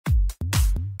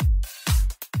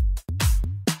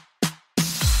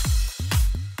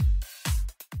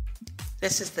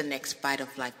This is the Next Bite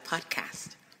of Life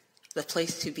podcast, the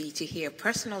place to be to hear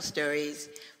personal stories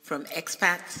from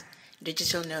expats,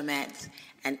 digital nomads,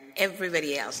 and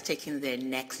everybody else taking their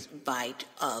next bite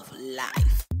of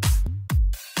life.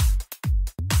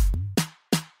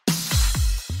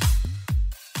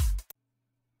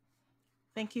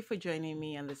 Thank you for joining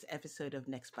me on this episode of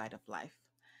Next Bite of Life.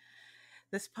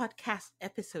 This podcast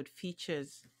episode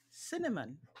features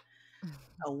Cinnamon,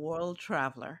 a world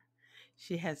traveler.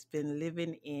 She has been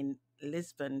living in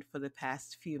Lisbon for the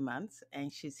past few months,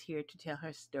 and she's here to tell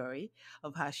her story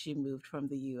of how she moved from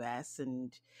the US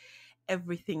and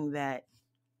everything that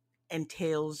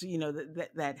entails,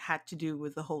 that had to do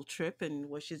with the whole trip and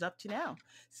what she's up to now.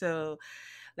 So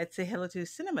let's say hello to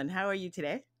Cinnamon. How are you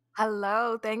today?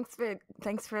 Hello, thanks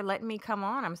for letting me come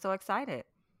on. I'm so excited.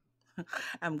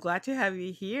 I'm glad to have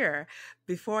you here.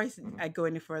 Before I go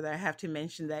any further, I have to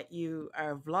mention that you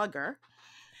are a vlogger.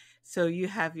 So you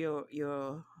have your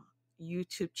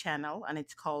YouTube channel and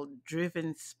it's called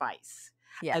Driven Spice.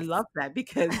 I Yes. love that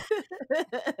because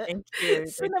Thank you. Thank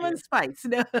cinnamon you. spice.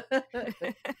 No.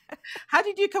 How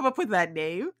did you come up with that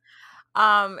name?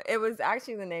 It was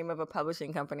actually the name of a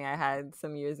publishing company I had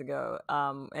some years ago.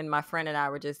 And my friend and I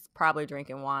were just probably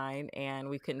drinking wine and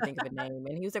we couldn't think of a name.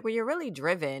 And he was like, "Well, you're really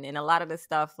driven." And a lot of the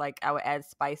stuff, like I would add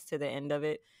spice to the end of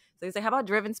it. So he's like, "How about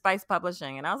Driven Spice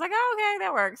Publishing?" And I was like, "Oh, okay,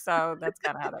 that works." So that's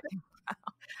kind of how that came about.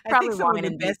 I think Probably some of wine the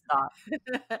and deep best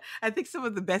thought. I think some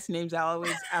of the best names are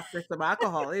always after some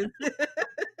alcohol.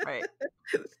 Right.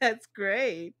 That's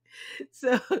great.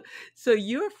 So so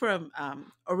you're from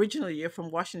originally you're from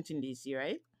Washington DC,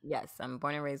 right? Yes, I'm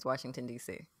born and raised Washington,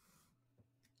 D.C.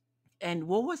 And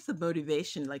what was the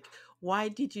motivation? Like, why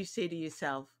did you say to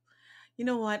yourself, you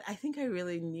know what, I think I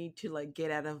really need to like get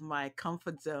out of my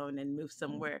comfort zone and move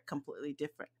somewhere completely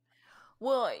different?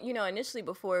 Well, initially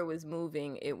before it was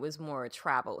moving, it was more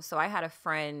travel. So I had a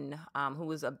friend who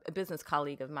was a business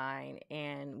colleague of mine,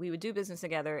 and we would do business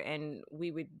together, and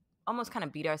we would almost kind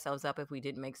of beat ourselves up if we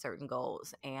didn't make certain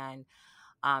goals. And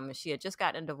she had just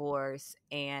gotten a divorce,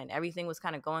 and everything was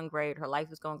kind of going great. Her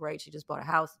life was going great. She just bought a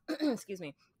house. Excuse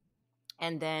me.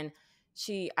 And then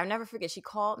I'll never forget, she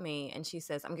called me and she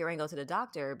says, "I'm getting ready to go to the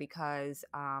doctor because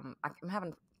I'm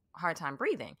having a hard time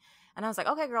breathing." And I was like,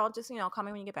 "Okay, girl, just, call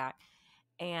me when you get back."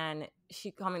 And she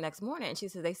called me next morning and she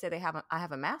said, "They said I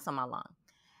have a mass on my lung."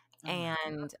 Oh my God.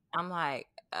 And I'm like,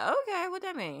 "Okay, what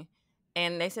that mean?"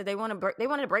 And they said they wanted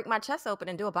to break my chest open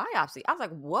and do a biopsy. I was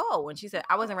like, "Whoa." And she said,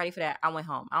 "I wasn't ready for that. I went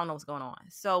home. I don't know what's going on."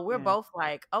 So we're Yeah. both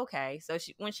like, "Okay." So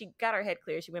when she got her head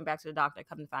clear, she went back to the doctor,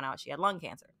 come to find out she had lung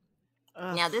cancer.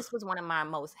 Now, Ugh. this was one of my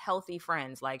most healthy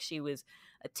friends. Like, she was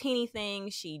a teeny thing.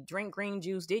 She drank green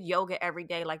juice, did yoga every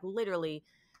day, like literally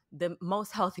the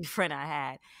most healthy friend I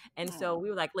had. And so we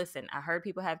were like, "Listen, I heard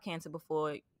people have cancer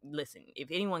before. Listen, if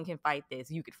anyone can fight this,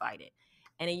 you could fight it."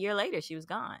 And a year later, she was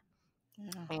gone.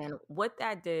 Yeah. And what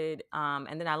that did,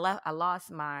 and then I lost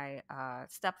my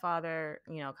stepfather,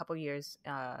 a couple years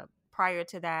prior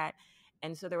to that.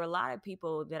 And so there were a lot of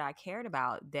people that I cared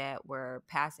about that were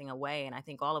passing away. And I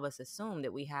think all of us assume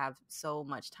that we have so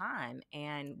much time,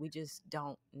 and we just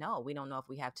don't know. We don't know if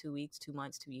we have 2 weeks, 2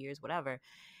 months, 2 years, whatever.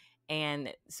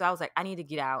 And so I was like, I need to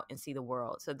get out and see the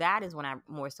world. So that is when I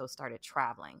more so started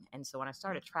traveling. And so when I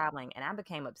started traveling, and I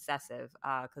became obsessive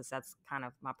because that's kind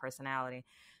of my personality.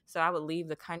 So I would leave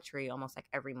the country almost like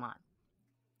every month.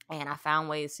 And I found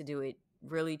ways to do it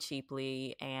really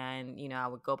cheaply. And, I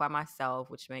would go by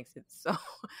myself, which makes it so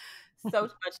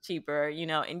much cheaper,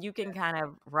 and you can kind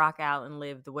of rock out and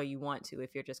live the way you want to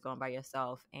if you're just going by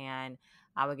yourself. And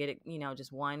I would get it,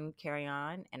 just one carry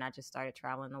on, and I just started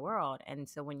traveling the world. And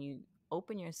so when you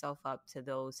open yourself up to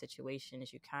those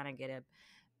situations, you kind of get a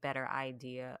better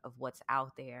idea of what's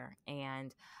out there.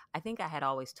 And I think I had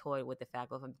always toyed with the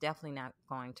fact of I'm definitely not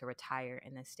going to retire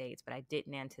in the States, but I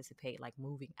didn't anticipate like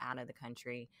moving out of the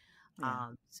country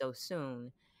Yeah. so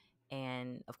soon.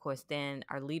 And of course, then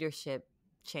our leadership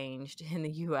changed in the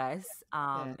US.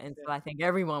 Yeah. And so I think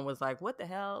everyone was like, "What the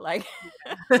hell?" Like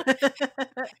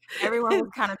everyone was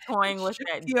kind of toying with Shook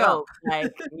that you up. joke,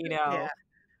 like, Yeah.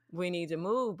 we need to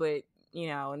move, but,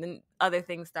 and then other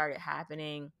things started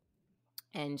happening.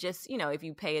 And just, if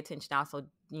you pay attention, also,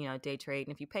 day trade,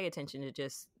 and if you pay attention to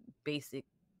just basic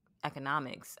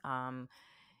economics,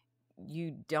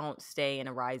 you don't stay in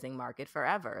a rising market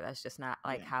forever. That's just not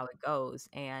like Yeah. how it goes.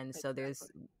 And so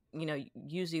Exactly.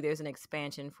 usually there's an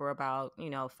expansion for about,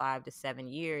 5 to 7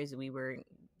 years. We were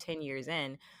 10 years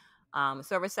in.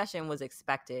 So a recession was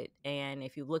expected. And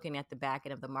if you're looking at the back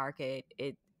end of the market,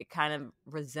 it kind of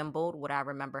resembled what I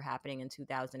remember happening in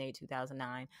 2008,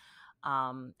 2009.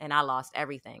 and I lost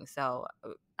everything. So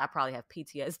I probably have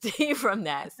PTSD from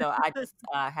that. So I just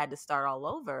had to start all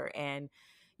over. And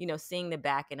seeing the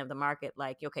back end of the market,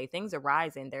 like, okay, things are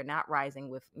rising. They're not rising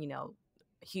with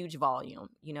huge volume.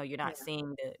 You're not Yeah,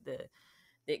 seeing the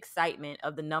excitement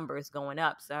of the numbers going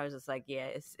up. So I was just like, yeah,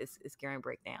 it's going to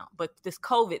break down. But this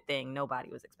COVID thing, nobody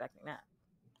was expecting that.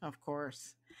 of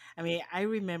course. I mean, I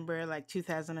remember like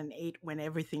 2008 when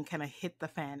everything kind of hit the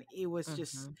fan. It was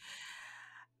just, Hmm.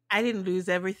 I didn't lose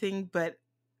everything, but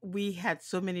we had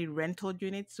so many rental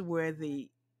units where the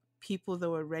people that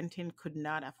were renting could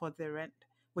not afford their rent,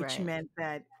 which Right. meant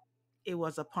that it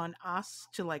was upon us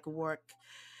to like work,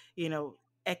 you know,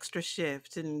 extra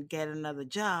shifts and get another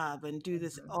job and do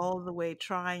this Hmm. all the way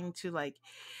trying to like,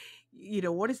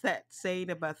 what is that saying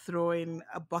about throwing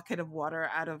a bucket of water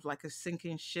out of like a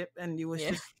sinking ship? And it was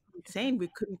Yeah. just insane. We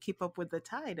couldn't keep up with the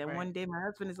tide. And Right. one day my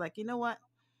husband is like, you know what?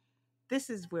 This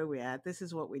is where we're at. This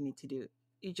is what we need to do.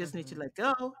 You just need to Hmm. let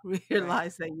go, Right.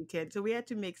 realize that you can. So we had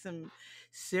to make some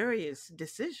serious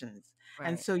decisions.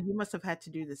 And Right. so you must have had to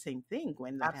do the same thing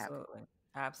when that happened. Absolutely.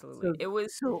 Absolutely. So, It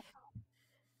was so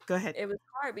go ahead. it was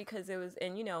hard because it was,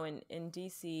 and in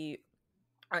DC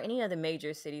or any of the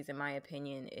major cities, in my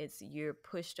opinion, it's you're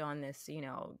pushed on this,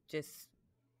 just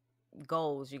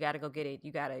goals. You got to go get it.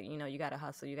 You got to, you got to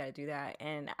hustle. You got to do that.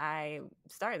 And I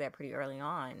started that pretty early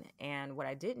on. And what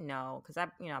I didn't know, because I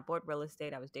bought real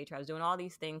estate, I was day trading, I was doing all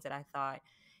these things that I thought,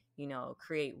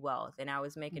 create wealth. And I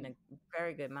was making Mm. a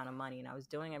very good amount of money, and I was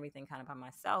doing everything kind of by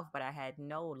myself, but I had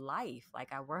no life.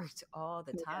 Like, I worked all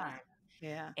the Yeah. time.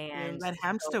 Yeah. You're in And that so,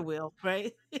 hamster wheel,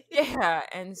 right? yeah.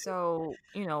 And so,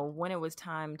 when it was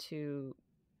time to,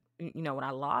 when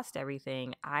I lost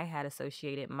everything, I had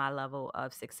associated my level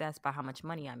of success by how much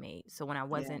money I made. So when I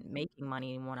Yeah. wasn't making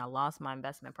money and when I lost my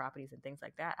investment properties and things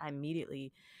like that, I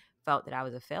immediately felt that I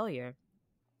was a failure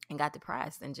and got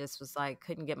depressed and just was like,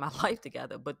 couldn't get my life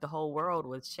together. But the whole world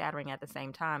was shattering at the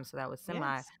same time. So that was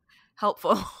semi Yes.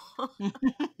 helpful.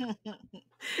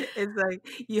 It's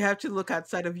like you have to look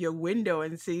outside of your window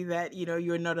and see that,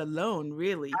 you're not alone,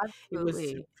 really. It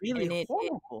was Absolutely. really And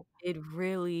horrible. it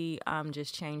really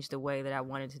just changed the way that I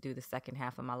wanted to do the second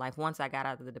half of my life. Once I got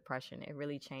out of the depression, it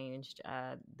really changed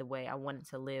the way I wanted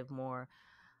to live more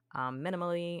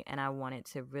minimally, and I wanted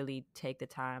to really take the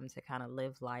time to kind of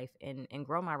live life and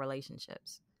grow my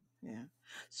relationships. Yeah.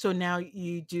 So now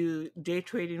you do day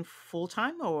trading full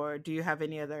time, or do you have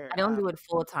any other I don't do it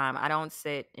full time. I don't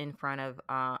sit in front of.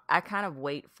 I kind of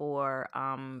wait for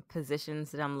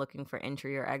positions that I'm looking for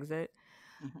entry or exit.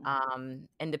 mhm,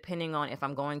 And depending on if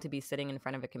I'm going to be sitting in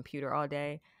front of a computer all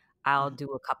day, I'll mhm. do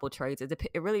a couple trades.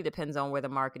 It really depends on where the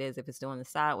market is. If it's doing the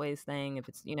sideways thing, if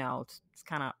it's it's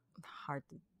kind of hard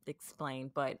to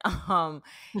explain, but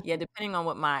yeah, depending on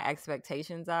what my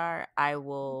expectations are, I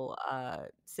will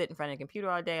sit in front of the computer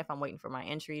all day if I'm waiting for my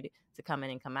entry to come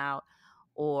in and come out,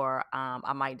 or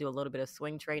I might do a little bit of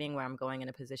swing trading where I'm going in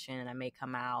a position and I may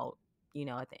come out,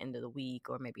 at the end of the week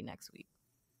or maybe next week.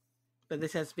 But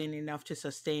this has been enough to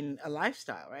sustain a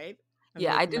lifestyle, right? And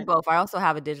Yeah, I make do money. both. I also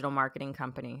have a digital marketing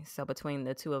company. So between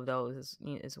the two of those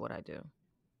is what I do.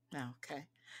 Okay.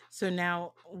 So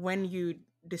now, when you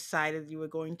decided you were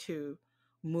going to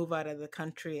move out of the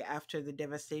country after the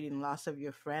devastating loss of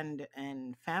your friend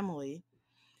and family,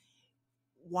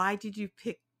 why did you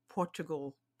pick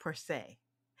Portugal per se?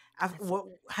 That's What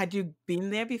had you been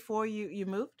there before you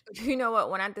moved? You know what?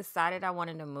 When I decided I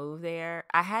wanted to move there,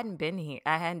 I hadn't been here.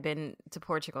 I hadn't been to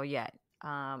Portugal yet.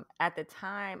 At the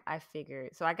time, I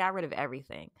figured so I got rid of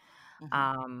everything Hmm.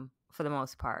 for the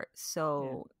most part.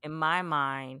 Yeah. So in my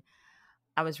mind,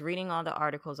 I was reading all the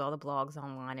articles, all the blogs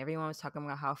online. Everyone was talking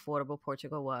about how affordable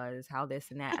Portugal was, how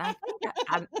this and that. And I think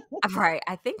I'm right.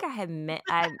 I think I had met.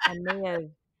 I may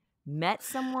have met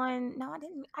someone. No, I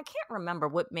didn't. I can't remember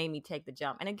what made me take the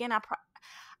jump. And again, I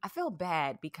feel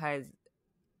bad because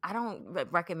I don't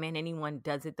recommend anyone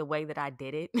does it the way that I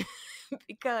did it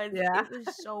because Yeah. it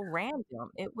was so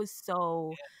random. It was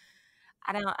so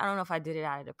I don't know if I did it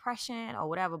out of depression or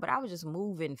whatever, but I was just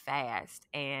moving fast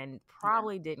and Yeah.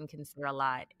 probably didn't consider a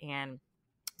lot. And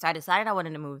so I decided I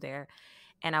wanted to move there,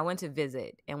 and I went to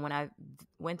visit. And when I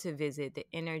went to visit, the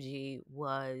energy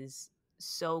was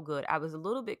so good. I was a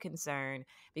little bit concerned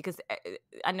because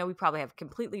I know we probably have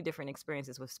completely different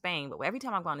experiences with Spain, but every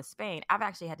time I've gone to Spain, I've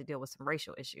actually had to deal with some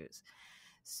racial issues.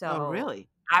 Oh, So really?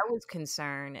 I was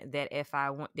concerned that if I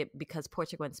went, that because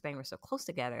Portugal and Spain were so close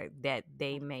together, that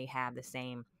they may have the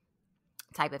same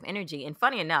type of energy. And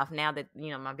funny enough, now that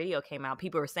my video came out,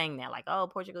 people were saying that like, oh,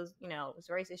 Portugal's it's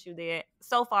a race issue there.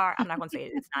 So far, I'm not going to say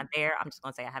it's not there. I'm just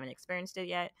going to say I haven't experienced it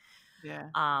yet.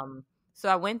 Yeah. Um, so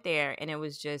I went there, and it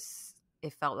was just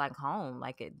it felt like home.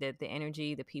 Like the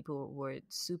energy, the people were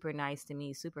super nice to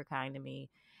me, super kind to me,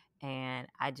 and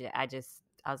I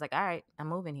was like, all right, I'm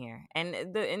moving here. And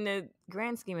in the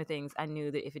grand scheme of things, I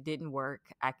knew that if it didn't work,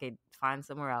 I could find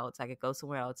somewhere else. I could go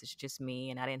somewhere else. It's just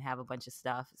me, and I didn't have a bunch of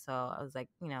stuff, so I was like,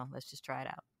 let's just try it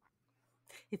out.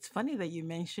 It's funny that you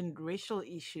mentioned racial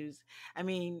issues. I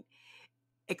mean,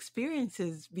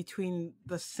 experiences between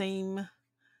the same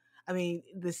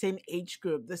age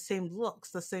group, the same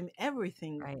looks, the same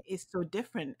everything Right. is so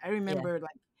different. I Yeah. remember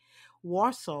like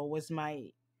Warsaw was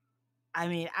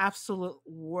absolute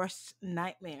worst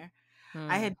nightmare.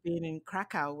 I Mm. had been in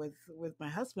Krakow with my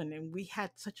husband, and we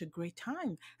had such a great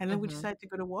time. And then we Hmm. decided to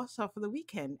go to Warsaw for the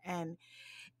weekend, and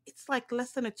it's like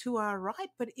less than a 2 hour ride,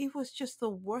 but it was just the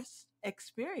worst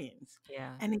experience.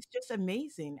 Yeah. And it's just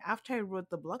amazing. After I wrote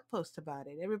the blog post about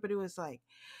it, everybody was like,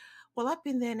 "Well, I've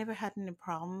been there, never had any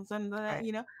problems," and Right.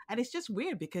 and it's just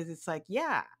weird because it's like,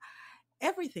 yeah,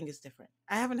 everything is different.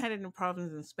 I haven't had any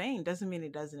problems in Spain. Doesn't mean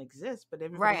it doesn't exist, but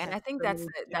Right, everybody and has I think so many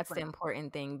that's the different.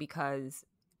 important thing, because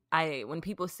when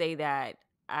people say that,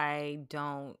 I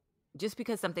don't just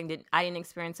because I didn't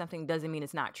experience something doesn't mean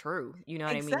it's not true. You know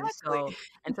what I mean? Exactly.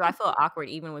 So I feel awkward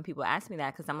even when people ask me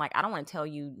that, because I'm like, I don't want to tell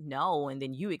you no and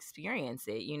then you experience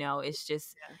it. It's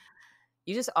just Yeah,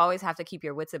 you just always have to keep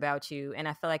your wits about you. And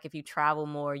I feel like if you travel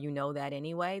more, that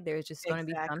anyway. There's just going to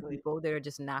be some exactly. people that are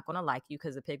just not going to like you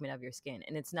because of the pigment of your skin.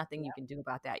 And it's nothing you Yeah. can do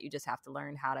about that. You just have to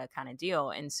learn how to kind of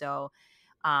deal. And so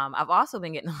I've also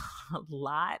been getting a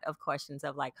lot of questions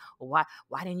of like, well,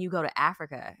 why didn't you go to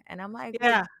Africa? And I'm like, well,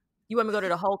 Yeah. you want me to go to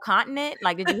the whole continent?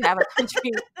 Like, did you have a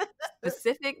country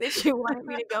specific that you wanted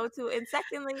me to go to? And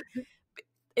secondly,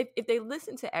 if they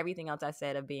listen to everything else I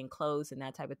said of being close and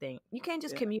that type of thing, you can't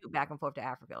just Yeah. commute back and forth to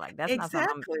Africa. Like, that's not something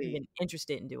I'm Exactly. even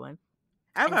interested in doing.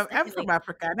 I'm And a, I'm from secondly,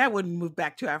 Africa, and I wouldn't move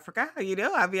back to Africa. I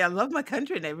mean, I love my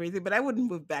country and everything, but I wouldn't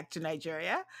move back to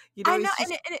Nigeria. I know, It's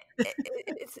just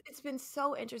it's been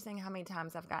so interesting how many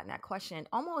times I've gotten that question.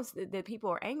 Almost that people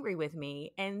are angry with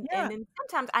me, and yeah, then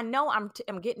sometimes I know I'm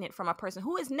getting it from a person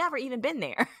who has never even been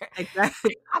there.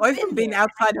 exactly. Or I've even been being there.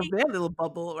 I outside of think their little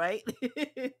bubble, right?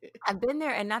 I've been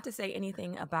there, and not to say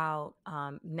anything about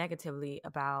negatively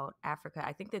about Africa.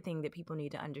 I think the thing that people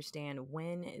need to understand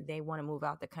when they want to move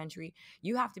out the country,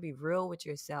 you have to be real with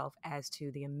yourself as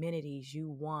to the amenities you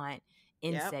want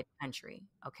in Yep. said country.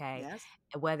 Okay, Yes.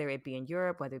 whether it be in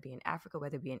Europe, whether it be in Africa,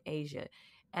 whether it be in Asia.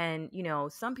 And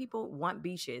some people want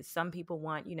beaches. Some people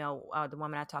want, the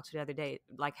woman I talked to the other day,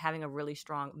 like having a really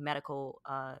strong medical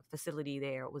facility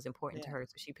there was important to Yeah. her,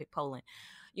 so she picked Poland.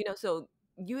 So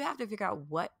you have to figure out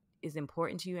what is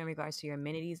important to you in regards to your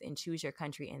amenities and choose your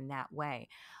country in that way.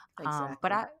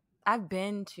 But Exactly. I've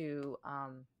been to a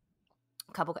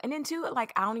couple, and then too,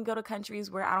 like I only go to countries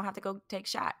where I don't have to go take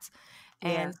shots.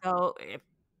 Yeah. And so if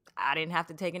I didn't have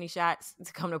to take any shots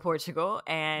to come to Portugal,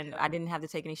 and Yeah. I didn't have to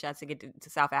take any shots to get to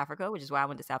South Africa, which is why I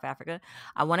went to South Africa.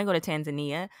 I want to go to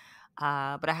Tanzania,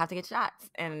 but I have to get shots,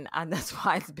 and that's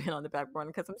why it's been on the back burner,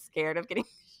 because I'm scared of getting.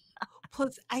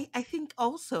 Plus, I think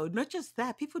also, not just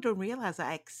that, people don't realize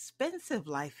how expensive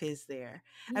life is there.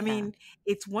 I Yeah, mean,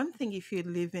 it's one thing if you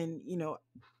live in,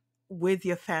 with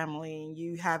your family and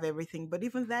you have everything, but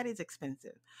even that is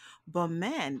expensive. But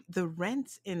man, the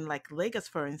rents in like Lagos,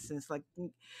 for instance, like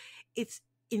it's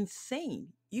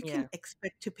insane. You can yeah,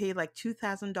 expect to pay like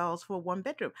 $2,000 for one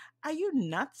bedroom. Are you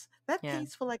nuts? That yeah,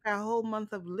 pays for like a whole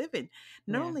month of living.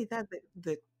 Not yeah. only that,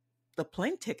 the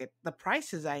plane ticket, the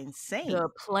prices are insane. The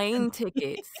plane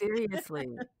ticket,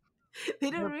 seriously,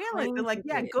 They don't the realize. They're plane like,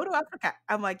 "Yeah, ticket. go to Africa."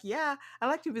 I'm like, "Yeah, I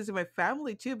like to visit my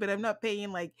family too, but I'm not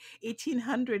paying like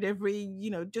 1,800 every,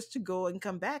 just to go and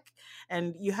come back."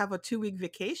 And you have a 2 week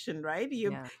vacation, right?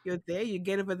 Yeah, You're there, you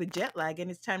get over the jet lag, and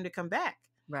it's time to come back.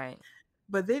 right.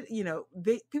 But they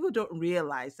people don't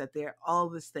realize that there are all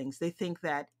these things. They think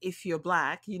that if you're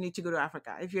black, you need to go to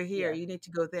Africa. If you're here, Yeah, you need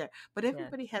to go there. But yeah,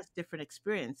 everybody has different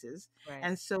experiences. right.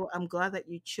 And so I'm glad that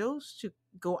you chose to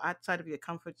go outside of your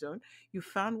comfort zone. You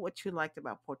found what you liked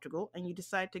about Portugal and you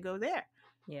decided to go there.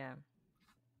 Yeah.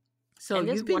 So And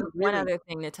just you've one been one really other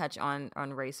thing to touch on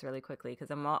race really quickly, because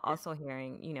I'm yeah, also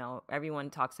hearing, everyone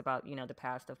talks about, the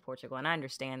past of Portugal, and I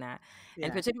understand that.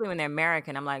 And yeah. particularly when they're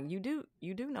American, I'm like, you do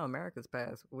know America's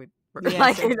past with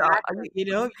Yes, like, exactly.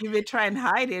 You've been trying to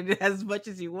hide it as much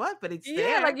as you want, but it's yeah,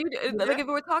 there. You know? like if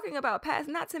we're talking about past,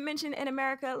 not to mention in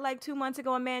America, like 2 months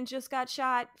ago, a man just got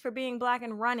shot for being black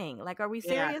and running. Like, are we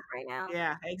Yeah, serious right now?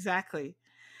 yeah, exactly.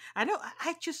 I know.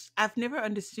 I've never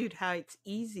understood how it's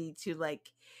easy to like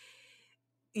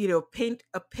paint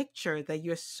a picture that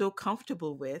you're so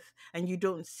comfortable with, and you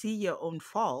don't see your own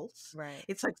faults. Right.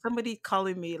 It's like somebody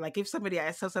calling me, like if somebody,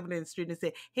 I saw somebody in the street and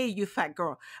say, "Hey, you fat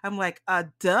girl." I'm like,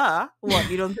 duh. What?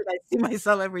 You don't think I see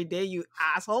myself every day, you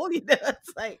asshole?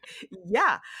 It's like,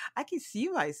 yeah, I can see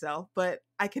myself, but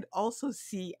I can also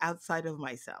see outside of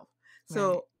myself.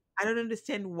 Right. So I don't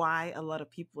understand why a lot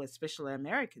of people, especially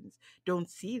Americans, don't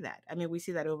see that. I mean, we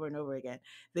see that over and over again.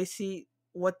 They see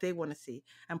what they want to see.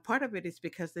 And part of it is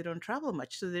because they don't travel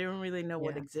much, so they don't really know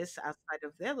what Yeah. exists outside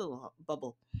of their little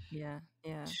bubble. Yeah.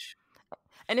 Yeah.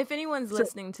 And if anyone's So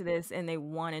listening to this and they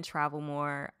want to travel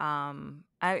more,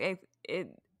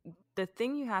 the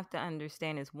thing you have to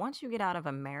understand is once you get out of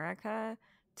America,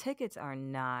 tickets are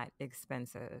not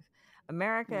expensive.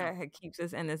 no, America keeps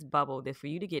us in this bubble that for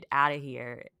you to get out of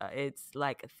here, it's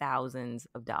like thousands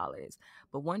of dollars.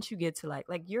 But once you get to like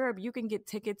Europe, you can get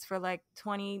tickets for like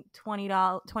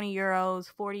 $20, 20 euros,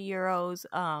 40 euros.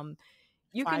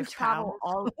 You can £5. travel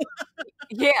all.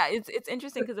 Yeah, it's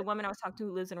interesting because the woman I was talking to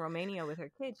who lives in Romania with her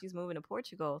kids, she's moving to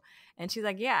Portugal, and she's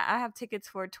like, "Yeah, I have tickets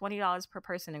for $20 per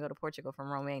person to go to Portugal from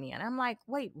Romania." And I'm like,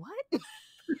 "Wait, what?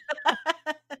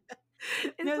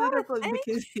 Is No, that a that's like, thing?"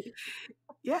 because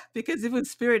yeah, because even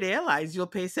Spirit Airlines, you'll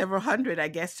pay several hundred, I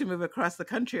guess, to move across the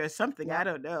country or something. I Yep.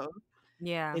 don't know.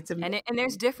 Yeah, It's and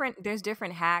there's amazing.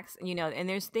 different hacks, and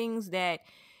there's things that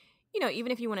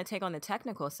even if you want to take on the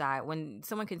technical side, when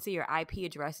someone can see your IP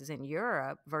addresses in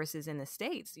Europe versus in the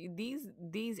States,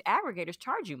 these aggregators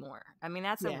charge you more. I mean,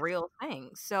 that's a Yes, real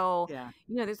thing. So, yeah,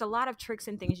 there's a lot of tricks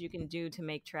and things you can do to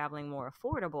make traveling more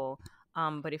affordable.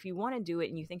 But if you want to do it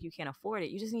and you think you can't afford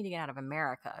it, you just need to get out of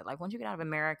America. Like once you get out of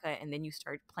America and then you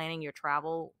start planning your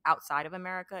travel outside of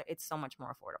America, it's so much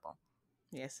more affordable.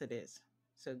 yes, it is.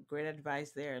 So great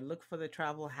advice there. Look for the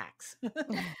travel hacks.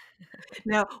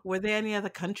 Now, were there any other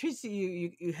countries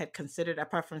you had considered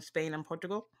apart from Spain and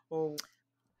Portugal? Or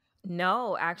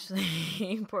No,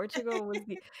 actually, Portugal was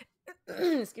the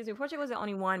excuse me, Portugal was the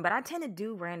only one, but I tend to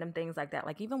do random things like that.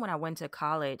 Like even when I went to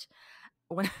college,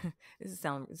 when this is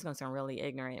gonna sound really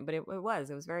ignorant, but it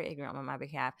was very ignorant on my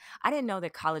behalf. I didn't know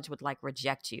that college would like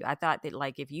reject you. I thought that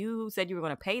like if you said you were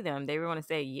gonna pay them, they were gonna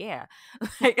say yeah.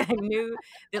 Like I knew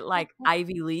that like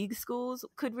Ivy League schools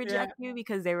could yeah. reject you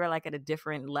because they were like at a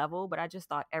different level, but I just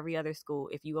thought every other school,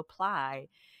 if you apply,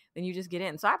 then you just get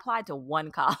in. So I applied to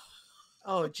one college.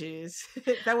 Oh, geez.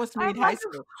 That was me I in high applied to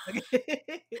school.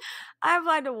 Okay. I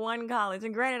applied to one college,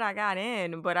 and granted, I got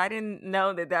in, but I didn't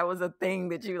know that that was a thing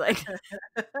that you like.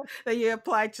 Then you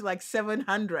apply to like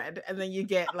 700 and then you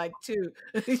get like two.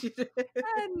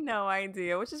 I had no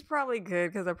idea, which is probably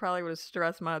good because I probably would have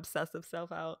stressed my obsessive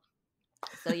self out.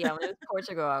 So yeah, when it was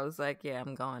Portugal, I was like, yeah,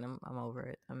 I'm going. I'm over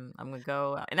it. I'm gonna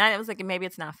go. And I was like, maybe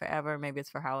it's not forever, maybe it's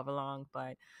for however long,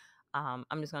 but I'm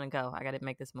just gonna go. I got to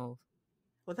make this move.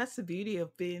 Well, that's the beauty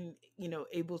of being,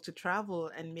 able to travel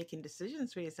and making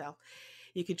decisions for yourself.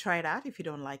 You can try it out. If you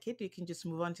don't like it, you can just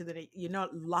move on to you're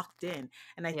not locked in.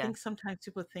 And I Yeah, think sometimes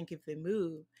people think if they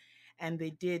move and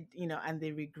they did, and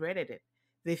they regretted it,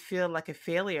 they feel like a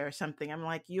failure or something. I'm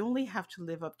like, you only have to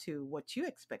live up to what you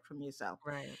expect from yourself.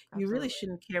 right, You really absolutely,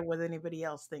 shouldn't care what anybody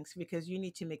else thinks, because you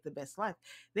need to make the best life.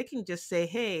 They can just say,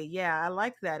 hey, yeah, I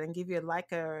like that, and give you a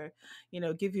like, or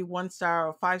give you 1 star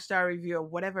or 5 star review or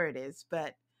whatever it is.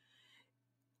 But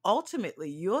ultimately,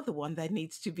 you're the one that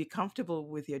needs to be comfortable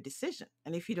with your decision.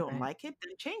 And if you don't right, like it,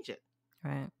 then change it.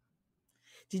 right.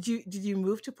 Did you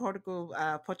move to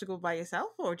Portugal by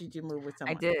yourself, or did you move with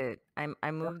I someone? did.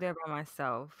 I moved there by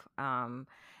myself.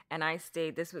 And I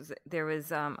stayed. There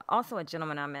was also a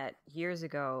gentleman I met years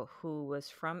ago who was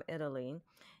from Italy,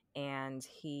 and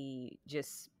he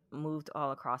just moved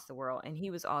all across the world. And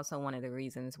he was also one of the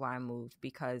reasons why I moved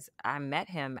because I met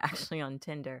him actually on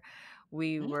Tinder.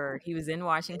 Mm, He was in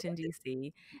Washington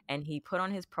D.C. and he put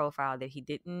on his profile that he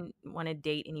didn't want to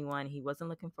date anyone. He wasn't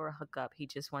looking for a hookup. He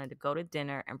just wanted to go to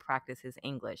dinner and practice his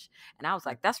English. And I was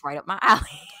like, that's right up my alley.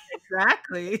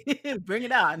 exactly. Bring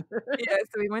it on. Yeah,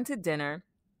 so we went to dinner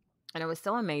and it was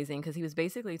so amazing because he was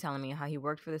basically telling me how he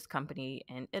worked for this company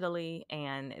in Italy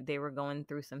and they were going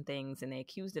through some things and they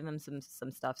accused him of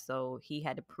some stuff. So he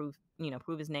had to prove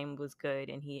his name was good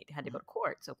and he had to go to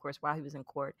court. So of course, while he was in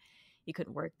court, he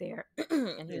couldn't work there.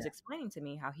 And he was Yeah. explaining to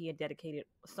me how he had dedicated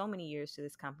so many years to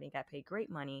this company, got paid great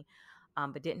money,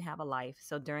 but didn't have a life.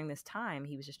 So during this time,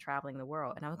 he was just traveling the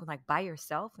world. And I was like, by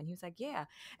yourself? And he was like, yeah.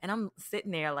 And I'm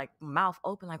sitting there like mouth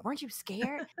open, like, weren't you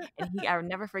scared? And I'll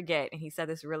never forget. And he said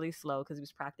this really slow because he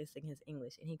was practicing his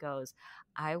English. And he goes,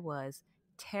 I was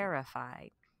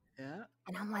terrified. Yeah.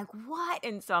 And I'm like, what?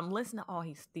 And so I'm listening to all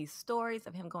these stories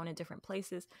of him going to different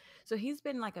places. So he's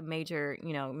been like a major,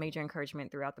 major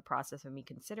encouragement throughout the process of me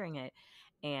considering it.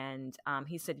 And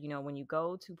he said, when you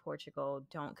go to Portugal,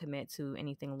 don't commit to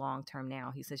anything long term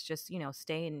now. He says, just,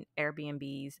 stay in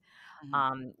Airbnbs,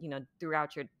 Hmm.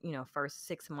 throughout your, first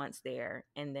 6 months there,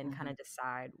 and then kind Hmm. of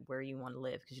decide where you want to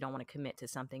live because you don't want to commit to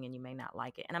something and you may not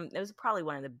like it. And it was probably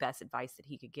one of the best advice that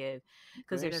he could give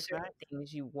because Great there's certain advice.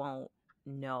 things you won't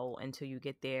know until you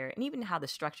get there. And even how the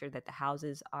structure that the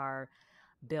houses are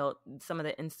built, some of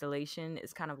the installation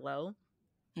is kind of low.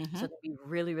 So Hmm. it can be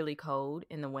really, really cold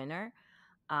in the winter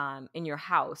in your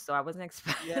house. So I wasn't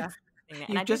expecting Yeah. that.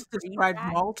 And I You've did just read described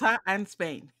that. Malta and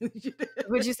Spain.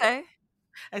 Would you say?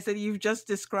 I said you've just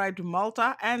described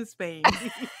Malta and Spain.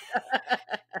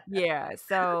 Yeah.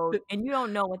 So, and you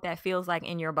don't know what that feels like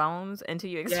in your bones until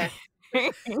you Yes.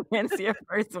 experience your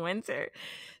first winter.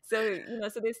 So,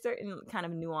 so there's certain kind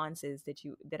of nuances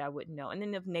that I wouldn't know. And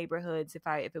then of neighborhoods, if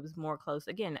it was more close,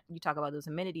 again, you talk about those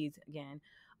amenities again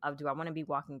of do I want to be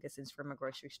walking distance from a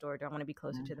grocery store? Do I want to be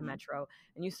closer to the Hmm. metro?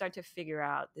 And you start to figure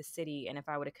out the city. And if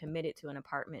I would have committed to an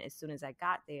apartment as soon as I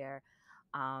got there,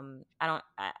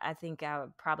 I think I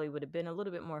probably would have been a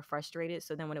little bit more frustrated.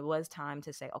 So then when it was time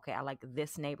to say, okay, I like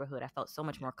this neighborhood, I felt so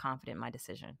much more confident in my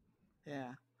decision.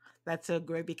 Yeah, that's so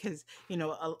great because,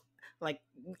 like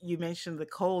you mentioned, the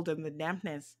cold and the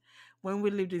dampness. When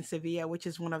we lived in Sevilla, which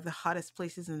is one of the hottest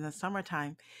places in the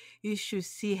summertime, you should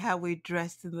see how we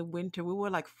dressed in the winter. We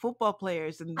were like football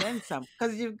players and then some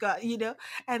because you've got,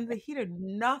 and the heater,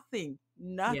 Yeah.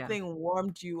 nothing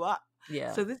warmed you up.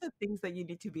 Yeah. So these are things that you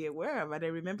need to be aware of. And I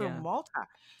remember Yeah. Malta,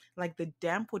 like the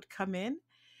damp would come in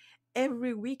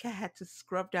every week. I had to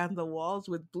scrub down the walls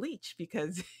with bleach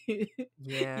because you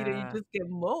Yeah. just get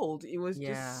mold. It was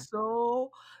Yeah. just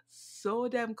so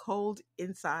damn cold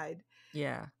inside,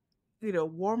 Yeah.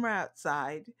 warmer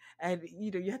outside, and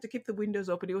you have to keep the windows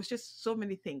open. It was just so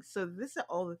many things. So these are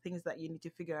all the things that you need to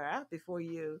figure out before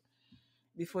you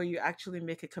actually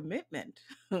make a commitment.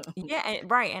 Yeah.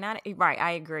 Right. And right.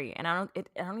 I agree. And I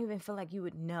don't even feel like you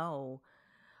would know.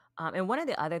 And one of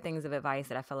the other things of advice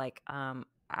that I feel like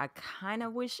I kind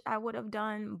of wish I would have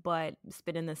done, but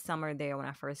spending the summer there when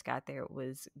I first got there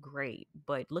was great.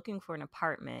 But looking for an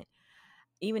apartment,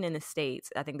 even in the States,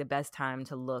 I think the best time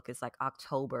to look is like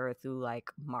October through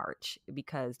like March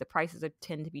because the prices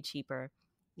tend to be cheaper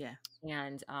Yeah.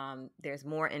 and there's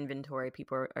more inventory.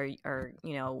 People are,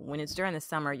 when it's during the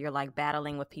summer, you're like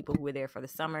battling with people who are there for the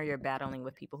summer. You're battling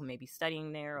with people who may be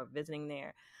studying there or visiting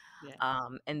there. Yes.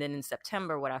 And then in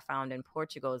September, what I found in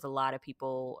Portugal is a lot of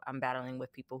people, I'm battling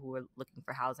with people who are looking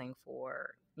for housing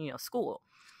for, school.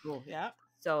 Cool. Yeah.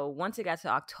 So once it got to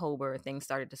October, things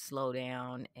started to slow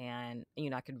down and,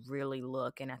 I could really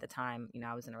look. And at the time,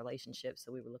 I was in a relationship.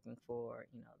 So we were looking for,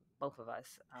 both of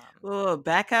us. Oh,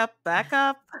 back up, back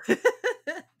up.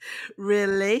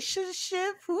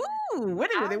 Relationship. Ooh, wait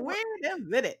a I, minute, w- wait a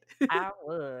minute. I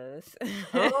was.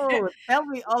 Oh, tell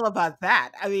me all about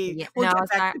that. I mean, Yeah, we'll no, get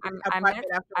so back to the apartment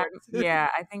afterwards. yeah,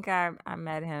 I think I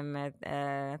met him at,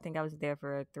 I think I was there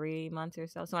for 3 months or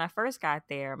so. So when I first got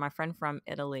there, my friend from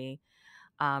Italy,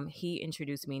 he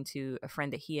introduced me to a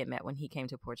friend that he had met when he came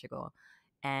to Portugal.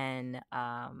 And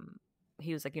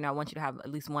he was like, I want you to have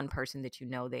at least one person that you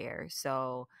know there.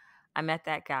 So I met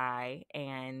that guy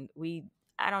and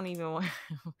I don't even want,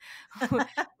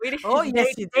 we Oh, didn't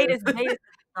yes, you do. date is a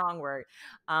strong word.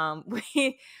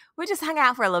 We just hung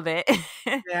out for a little bit.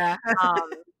 Yeah. um,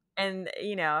 and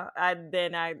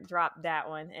then I dropped that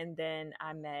one and then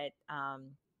I met,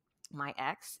 my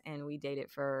ex and we dated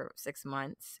for 6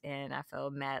 months and I fell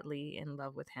madly in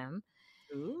love with him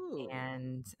Ooh.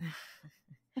 and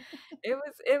it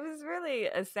was really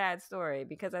a sad story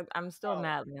because I'm still Oh,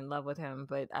 madly in love with him,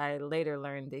 but I later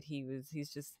learned that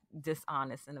he's just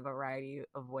dishonest in a variety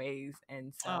of ways,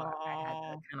 and so I had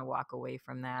to oh, kind of walk away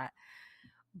from that.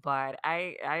 But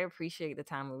I appreciate the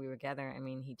time when we were together. I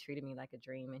mean, he treated me like a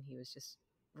dream, and he was just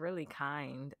really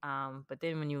kind. But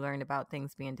then when you learned about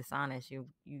things being dishonest, you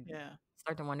yeah.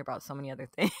 start to wonder about so many other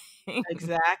things.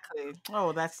 Exactly.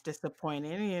 Oh, that's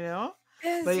disappointing.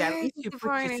 It's But yeah, at very least you put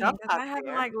yourself disappointing because out I haven't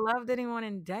there. like loved anyone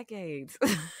in decades.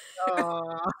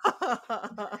 Oh.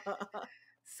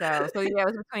 So yeah, it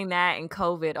was between that and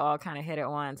COVID all kind of hit at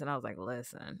once, and I was like,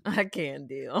 "Listen, I can't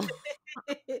deal."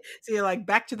 So you're like,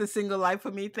 back to the single life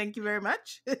for me. Thank you very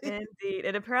much. Indeed,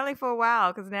 and apparently for a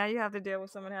while, because now you have to deal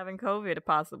with someone having COVID,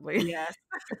 possibly. Yes.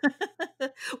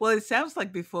 Well, it sounds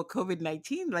like before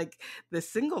COVID-19, like the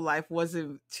single life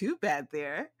wasn't too bad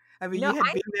there. I mean, No, you had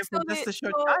I been think there so. for just a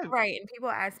short So time. right, and people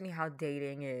ask me how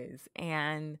dating is,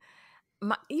 and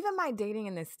even my dating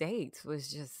in the States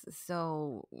was just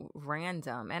so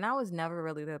random. And I was never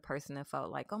really the person that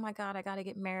felt like, oh my God, I got to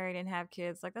get married and have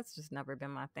kids. Like, that's just never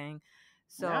been my thing.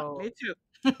 Yeah, So me too.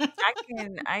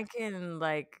 I can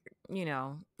like,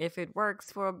 if it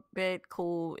works for a bit,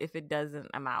 cool. If it doesn't,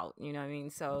 I'm out. You know what I mean?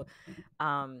 So,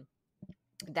 um,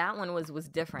 that one was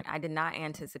different. I did not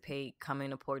anticipate coming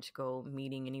to Portugal,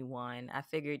 meeting anyone. I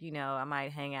figured, I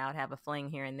might hang out, have a fling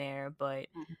here and there, but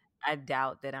I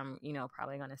doubt that I'm,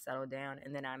 probably going to settle down.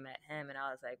 And then I met him and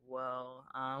I was like, whoa,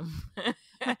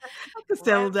 I can what?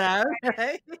 settle down,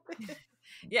 right?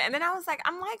 Yeah. And then I was like,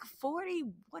 I'm like 40.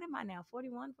 What am I now?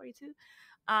 41, 42.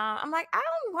 I'm like, I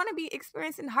don't want to be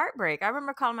experiencing heartbreak. I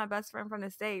remember calling my best friend from the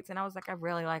States and I was like, I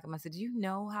really like him. I said, do you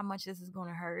know how much this is going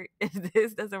to hurt if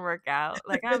this doesn't work out?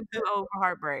 Like, I'm too old for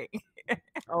heartbreak.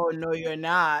 Oh no, you're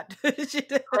not. She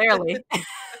did- Clearly.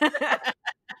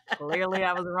 Clearly,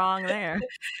 I was wrong there.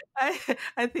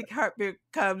 I think heartbreak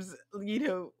comes,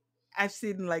 I've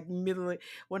seen like middle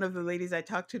one of the ladies I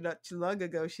talked to not too long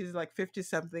ago, she's like 50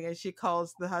 something and she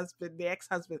calls the husband, the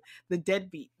ex-husband, the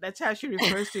deadbeat. That's how she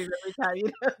refers to him every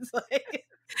time, it's like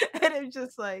and it's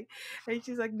just like and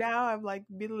she's like, now I'm like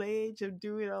middle age, I'm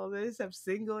doing all this, I'm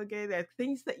single again. There are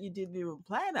things that you didn't even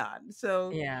plan on.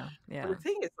 So Yeah, but the yeah,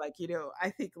 thing is, like, I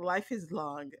think life is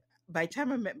long. By the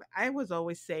time I was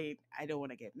always saying, I don't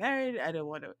want to get married. I don't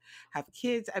want to have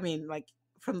kids. I mean, like,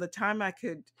 from the time I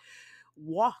could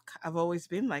walk, I've always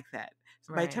been like that.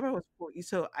 So by the right. time I was 40,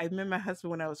 so I met my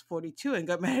husband when I was 42 and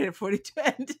got married at 42.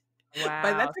 And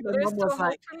by that Wow. time, So my there's mom was still hope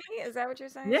like, for me? Is that what you're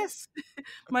saying? yes.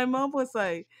 My mom was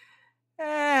like,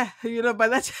 by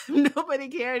that time, nobody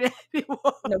cared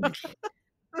anymore. No.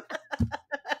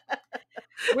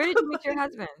 Where did you meet your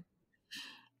husband?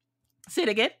 Say it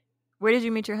again. Where did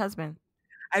you meet your husband?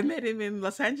 I met him in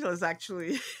Los Angeles,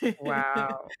 actually.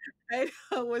 Wow. I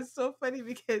know, it was so funny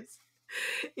because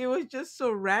it was just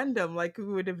so random, like we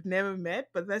would have never met,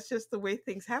 but that's just the way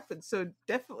things happen. So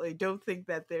definitely don't think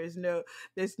that there's no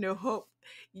hope.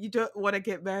 You don't want to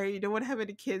get married, you don't want to have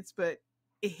any kids, but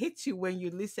it hits you when you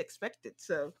least expect it.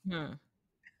 So Hmm.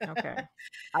 Okay.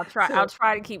 I'll try. so I'll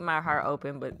try to keep my heart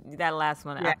open, but that last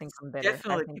one, I yes, think I'm bitter.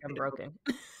 I definitely think keep I'm it open. broken.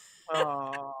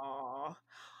 Oh,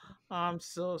 I'm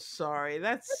so sorry.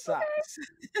 That sucks.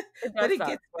 It But does it suck,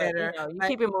 gets but better. you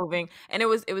I keep it moving. And it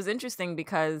was interesting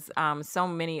because so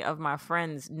many of my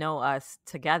friends know us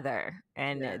together,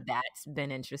 and Yeah. that's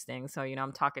been interesting. So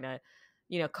I'm talking to,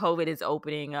 COVID is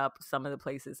opening up some of the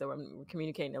places, so we're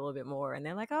communicating a little bit more. And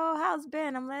they're like, "Oh, how's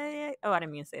Ben?" I'm like, "Oh, I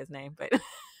didn't mean to say his name, but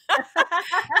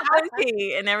how is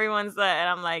he?" And everyone's like, and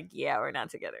I'm like, "Yeah, we're not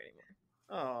together anymore."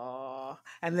 Oh,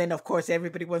 and then of course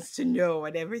everybody wants to know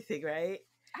and everything, right?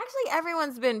 Actually,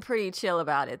 everyone's been pretty chill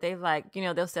about it. They've like,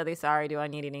 they'll say they're sorry. Do I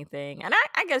need anything? And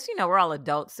I guess, we're all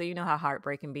adults, so you know how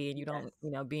heartbreak can be, and you Yes.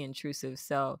 don't, be intrusive.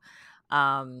 So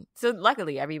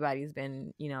luckily everybody's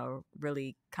been,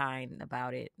 really kind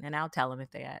about it, and I'll tell them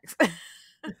if they ask.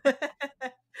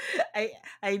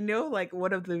 I know like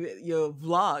one of your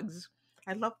vlogs.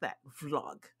 I love that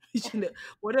vlog.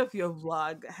 One of your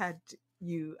vlog had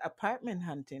you apartment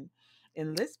hunting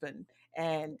in Lisbon,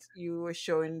 and you were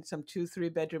showing some 2-3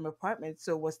 bedroom apartments.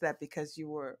 So was that because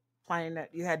you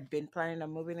had been planning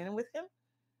on moving in with him?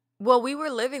 Well, we were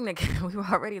living together. We were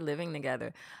already living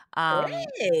together.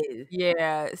 Um, Hey.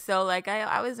 yeah. So like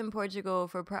I was in Portugal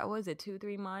for what was it, 2,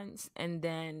 3 months, and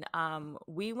then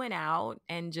we went out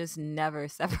and just never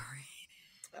separated.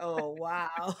 Oh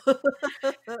wow.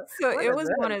 So One it of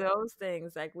was one them. of those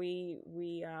things, like we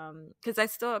because I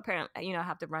still apparently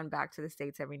have to run back to the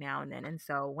States every now and then. And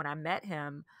so when I met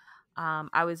him,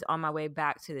 I was on my way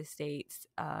back to the States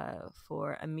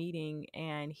for a meeting,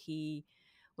 and he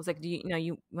was like, do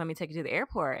you want me to take you to the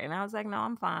airport? And I was like, no,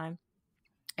 I'm fine.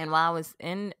 And while I was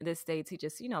in the States, he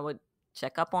just would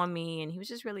check up on me, and he was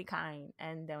just really kind.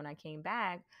 And then when I came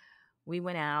back, we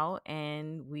went out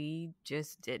and we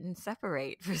just didn't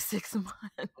separate for 6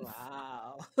 months.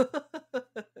 Wow.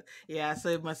 Yeah, so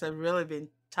it must have really been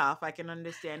tough. I can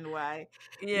understand why,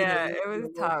 Yeah, you're it was a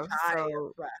little tough. tired,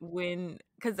 So but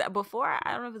because before,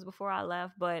 I don't know if it was before I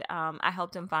left, but I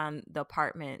helped him find the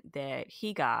apartment that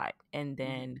he got, and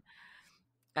mhm. then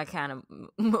I kind of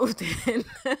moved in.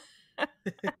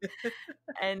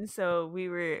 And so we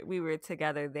were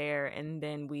together there, and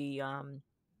then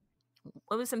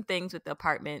there was some things with the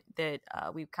apartment that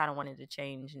we kind of wanted to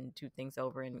change and do things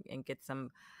over, and get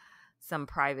some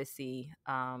privacy.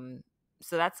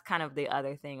 So that's kind of the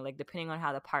other thing. Like, depending on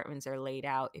how the apartments are laid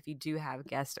out, if you do have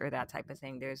guests or that type of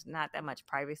thing, there's not that much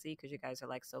privacy because you guys are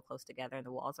like so close together and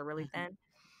the walls are really Mhm, thin.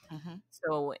 mhm.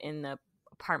 So in the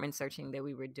apartment searching that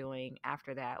we were doing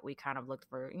after that, we kind of looked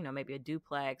for, maybe a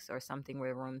duplex or something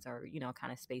where rooms are,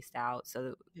 kind of spaced out.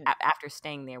 So Yeah. after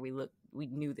staying there, we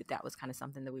knew that that was kind of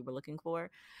something that we were looking for.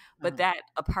 But Uh-huh. that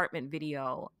apartment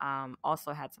video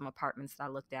also had some apartments that I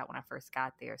looked at when I first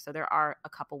got there. So there are a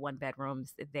couple 1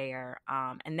 bedrooms there.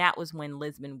 And that was when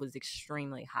Lisbon was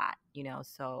extremely hot,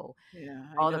 so Yeah.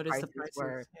 I all the noticed the prices prices.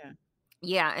 were, Yeah.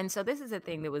 yeah. And so this is a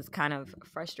thing that was kind of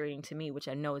frustrating to me, which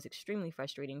I know is extremely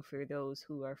frustrating for those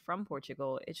who are from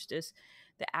Portugal. It's just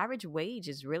the average wage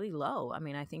is really low. I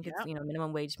mean, I think it's, Yep.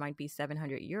 minimum wage might be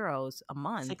 700 euros a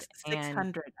month. Six And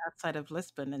hundred outside of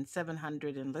Lisbon and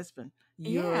 700 in Lisbon yeah,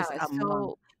 euros a month,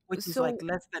 so, which is like so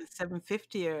less than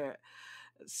 750 or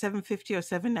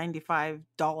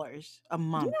 $795 a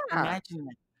month. yeah. Imagine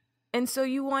that. And so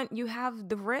you have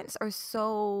the rents are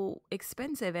so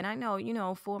expensive. And I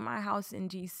know, for my house in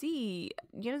GC,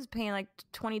 you're just paying like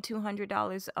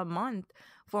 $2,200 a month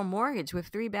for a mortgage with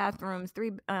 3 bathrooms,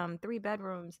 three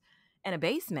bedrooms and a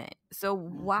basement. So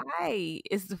Mhm. why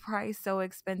is the price so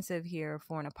expensive here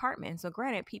for an apartment? So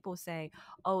granted, people say,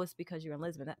 "Oh, it's because you're in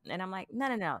Lisbon." And I'm like, "No,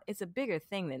 no, no. It's a bigger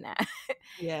thing than that."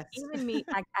 Yes. Even me,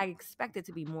 I expect it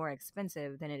to be more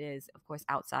expensive than it is, of course,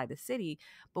 outside the city.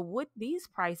 But what these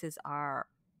prices are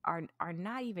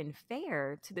not even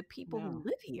fair to the people who No.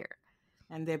 live here.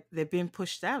 And they're being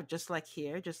pushed out just like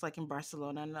here, just like in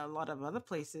Barcelona and a lot of other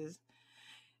places.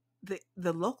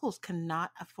 The locals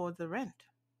cannot afford the rent.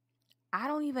 I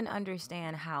don't even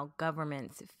understand how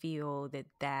governments feel that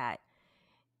that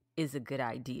is a good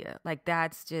idea. Like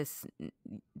that's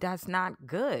not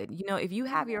good. If you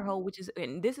have your Yeah. whole, which is,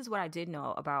 and this is what I did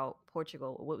know about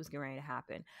Portugal, what was going to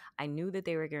happen. I knew that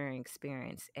they were going to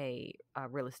experience a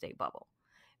real estate bubble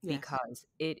Yes. because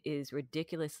it is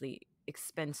ridiculously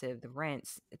expensive, the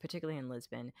rents, particularly in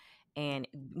Lisbon. Yeah. And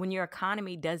when your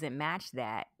economy doesn't match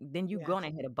that, then you're Yes. going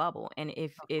to hit a bubble. And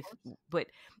Of course. but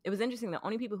it was interesting. The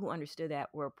only people who understood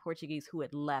that were Portuguese who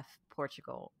had left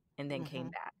Portugal and then came Hmm.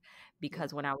 back. Yeah.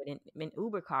 Because when I would in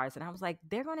Uber cars, and I was like,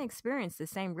 they're going to experience the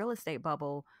same real estate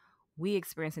bubble we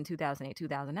experienced in 2008,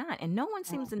 2009, and no one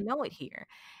seems to know it here.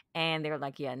 And they're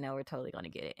like, yeah, no, we're totally going to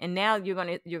get it. And now you're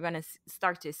going to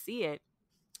start to see it.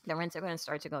 The rents are going to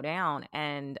start to go down,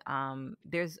 and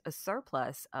there's a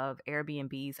surplus of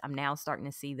Airbnbs. I'm now starting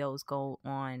to see those go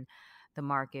on the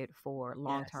market for Yes.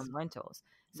 long-term rentals.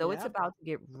 So it's Yeah. about to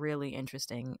get really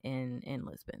interesting in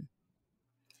Lisbon.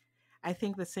 I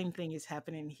think the same thing is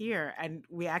happening here. And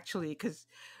we actually, because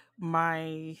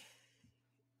my,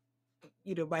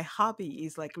 my hobby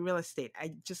is like real estate.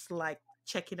 I just like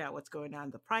checking out what's going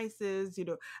on, the prices,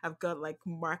 I've got like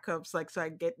markups, like, so I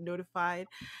get notified.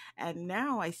 And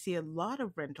now I see a lot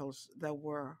of rentals that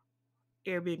were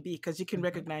Airbnb because you can Mhm,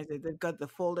 recognize it. They've got the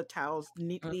folded towels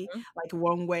neatly, mhm, like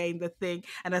one way in the thing.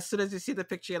 And as soon as you see the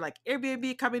picture, you're like,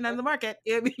 Airbnb coming on the market.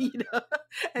 Airbnb,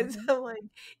 And mhm. so, like,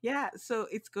 yeah, so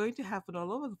it's going to happen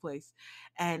all over the place.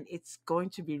 And it's going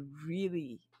to be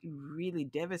really, really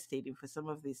devastating for some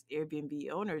of these Airbnb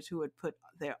owners who would put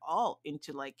their all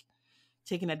into like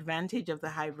taking advantage of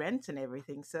the high rents and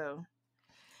everything. So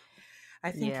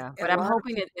I think Yeah, a but I'm lot of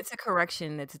hoping people, it's a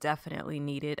correction that's definitely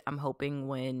needed. I'm hoping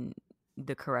when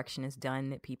the correction is done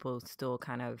that people still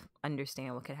kind of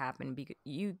understand what could happen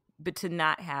but to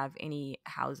not have any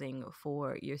housing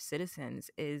for your citizens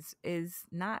is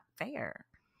not fair.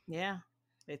 yeah,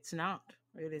 it's not.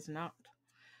 It is not.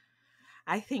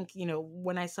 I think,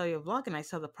 when I saw your vlog and I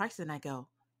saw the price and I go,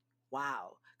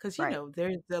 wow. Because, Right.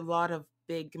 there's a lot of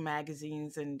big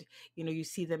magazines and, you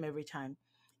see them every time.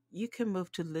 You can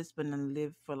move to Lisbon and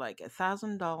live for like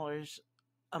 $1,000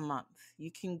 a month.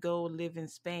 You can go live in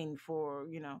Spain for,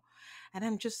 and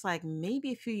I'm just like,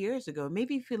 maybe a few years ago,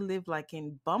 maybe if you live like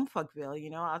in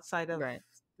Bumfuckville, outside of Right.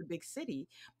 the big city,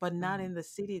 but not Mhm. in the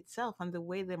city itself and the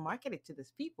way they market it to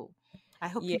these people. I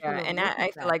hope people Yeah, will and look I at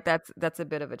feel that. like that's a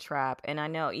bit of a trap. And I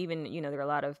know even, there are a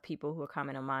lot of people who are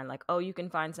coming to mind like, oh, you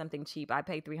can find something cheap. I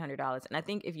pay $300. And I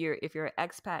think if you're an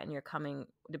expat and you're coming,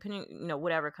 depending,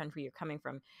 whatever country you're coming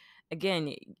from,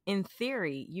 again, in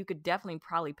theory, you could definitely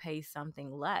probably pay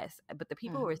something less. But the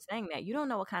people who are Mhm. saying that, you don't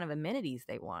know what kind of amenities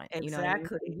they want. You know what I mean?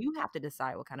 So Exactly. you have to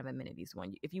decide what kind of amenities you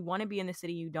want. If you want to be in the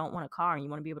city, you don't want a car and you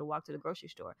want to be able to walk to the grocery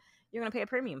store, you're going to pay a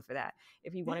premium for that.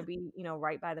 If you want to Yeah, be,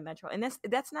 right by the metro. And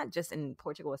that's not just in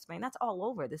Portugal or Spain. That's all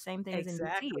over. The same thing as in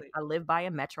DC. If exactly. I live by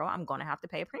a metro, I'm going to have to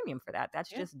pay a premium for that.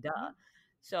 That's Yeah. just duh. Yeah.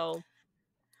 So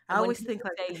I when always people think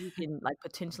like, say you can like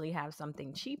potentially have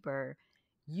something cheaper,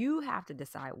 You have to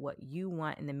decide what you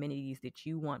want and the amenities that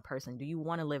you want personally. Do you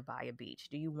want to live by a beach?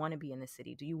 Do you want to be in the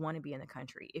city? Do you want to be in the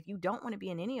country? If you don't want to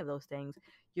be in any of those things,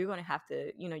 you're going to have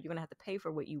to, you're going to have to pay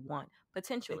for what you want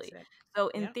potentially. Exactly. So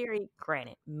in Yeah. theory,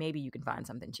 granted, maybe you can find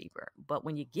something cheaper, but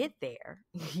when you get there,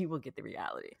 you will get the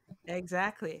reality.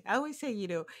 Exactly. I always say,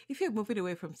 if you're moving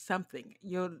away from something,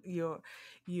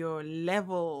 your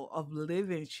level of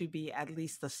living should be at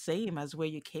least the same as where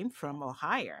you came from or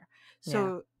higher. Yeah.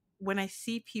 So when I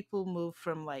see people move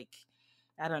from, like,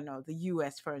 I don't know, the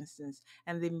US for instance,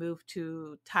 and they move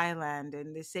to Thailand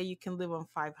and they say you can live on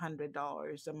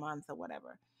 $500 a month or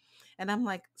whatever. And I'm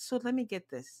like, so let me get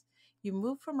this. You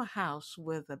move from a house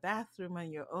with a bathroom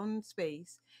and your own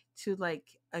space to like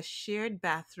a shared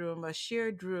bathroom, a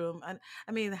shared room. And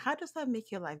I mean, how does that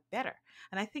make your life better?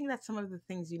 And I think that's some of the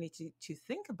things you need to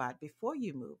think about before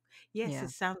you move. Yes, Yeah. it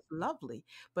sounds lovely,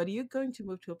 but you're going to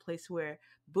move to a place where,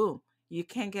 boom, you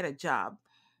can't get a job,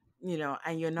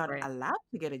 and you're not Right. allowed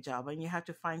to get a job and you have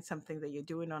to find something that you're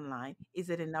doing online. Is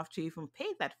it enough to even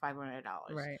pay that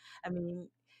 $500? Right. I mean,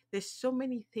 there's so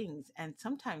many things, and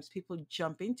sometimes people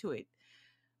jump into it.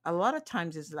 A lot of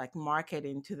times it's like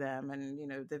marketing to them, and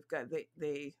they've got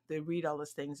they read all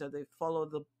these things or they follow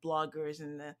the bloggers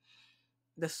and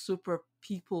the super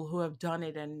people who have done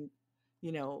it, and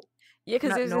you know Yeah, because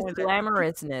not there's this knowing that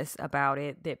glamorousness about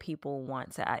it that people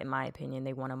want to, in my opinion,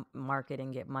 they want to market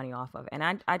and get money off of.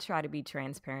 And I try to be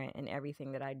transparent in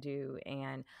everything that I do.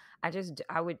 And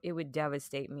it would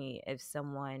devastate me if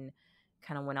someone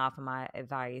kind of went off of my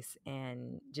advice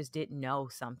and just didn't know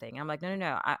something. I'm like, no, no,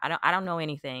 no, I don't know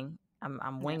anything. I'm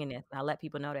yeah, winging this. And I let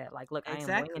people know that, like, look, I am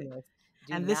exactly. winging this.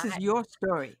 Do And this not, is your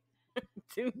story.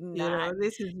 do not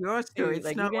This is your story. do It's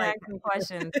like, you not can like ask me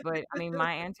questions, but I mean,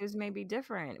 my answers may be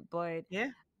different, but yeah,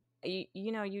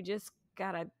 you just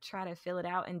gotta try to fill it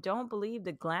out and don't believe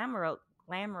the glamorousness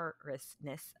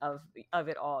of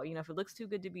it all. If it looks too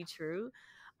good to be true.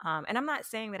 And I'm not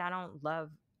saying that I don't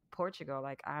love Portugal.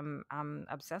 Like, I'm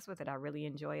obsessed with it. I really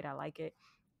enjoy it. I like it.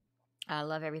 I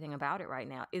love everything about it right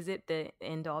now. Is it the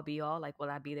end all be all? Like, will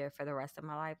I be there for the rest of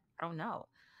my life? I don't know.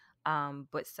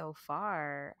 But so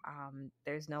far,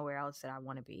 there's nowhere else that I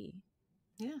want to be.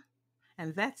 yeah.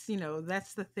 And that's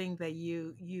the thing that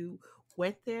you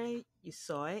went there, you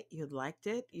saw it, you liked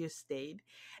it, you stayed.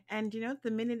 And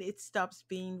the minute it stops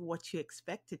being what you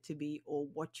expect it to be or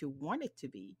what you want it to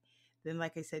be, then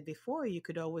like I said before, you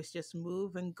could always just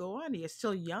move and go on. You're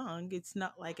still young. It's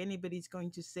not like anybody's going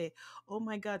to say, oh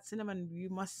my God, Cinnamon, you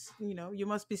must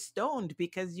be stoned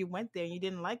because you went there and you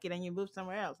didn't like it and you moved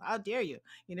somewhere else. How dare you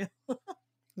you know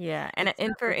Yeah, and it's and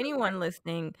not for like that anyone works.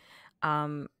 listening,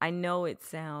 I know it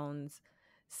sounds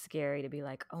scary to be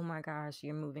like, "Oh my gosh,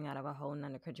 you're moving out of a whole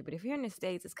nother country." But if you're in the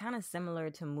States, it's kind of similar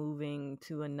to moving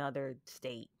to another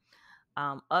state.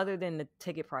 Other than the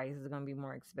ticket price is going to be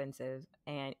more expensive,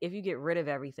 and if you get rid of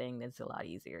everything, that's a lot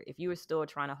easier. If you were still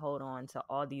trying to hold on to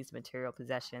all these material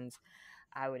possessions,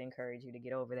 I would encourage you to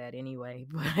get over that anyway.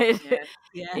 But Yes,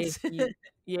 if yes. you,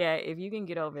 yeah, if you can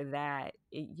get over that,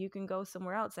 you can go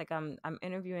somewhere else. Like, I'm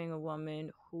interviewing a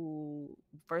woman who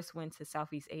first went to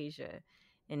Southeast Asia,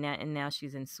 and now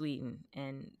she's in Sweden,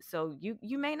 and so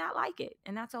you may not like it,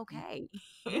 and that's okay.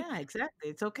 Yeah, exactly.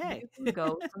 It's okay. You can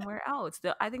go somewhere else.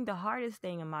 I think the hardest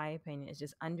thing, in my opinion, is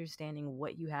just understanding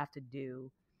what you have to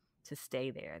do to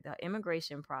stay there. The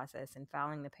immigration process and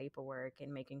filing the paperwork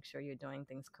and making sure you're doing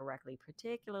things correctly,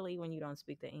 particularly when you don't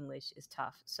speak the English, is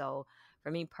tough. So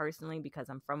for me personally, because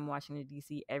I'm from Washington,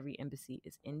 D.C., every embassy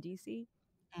is in D.C.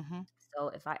 Hmm. So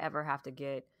if I ever have to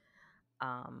get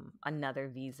another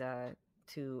visa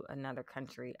to another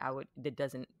country, I would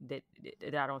that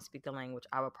I don't speak the language,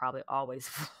 I would probably always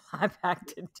fly back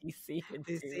to DC and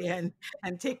You do see, it.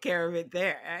 and take care of it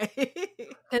there. Right?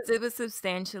 Because it was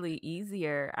substantially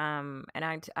easier. And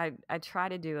I try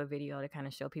to do a video to kind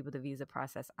of show people the visa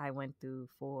process I went through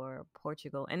for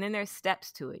Portugal, and then there's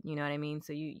steps to it. You know what I mean?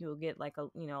 So you'll get like a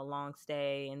long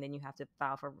stay, and then you have to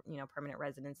file for permanent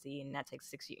residency, and that takes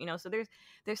 6 years. So there's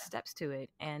steps to it.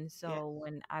 And Yes. so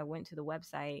when I went to the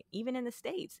website, even in the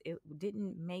States, it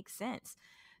didn't make sense.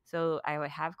 So I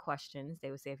would have questions. They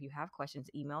would say, if you have questions,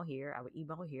 email here. I would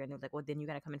email here, and they were like, well, then you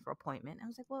got to come in for appointment. I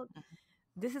was like, well, Mhm.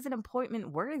 this is an appointment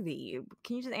worthy.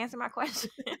 Can you just answer my question?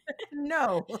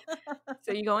 No.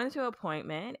 So you go into an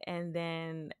appointment, and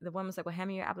then the woman's like, well, hand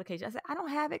me your application. I said, I don't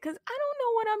have it because I don't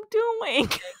know what I'm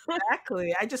doing.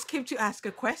 Exactly. I just came to ask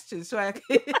a question so I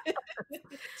can,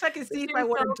 so I can But see if she I was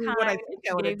want so to do what I kind, and think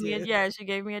I want to do. she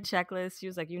gave me a checklist. She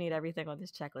was like, you need everything on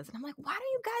this checklist. And I'm like, why do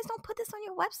you guys don't put this on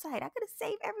your website? I could have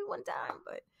saved everyone time,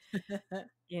 but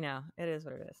it is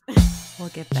what it is. We'll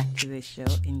get back to this show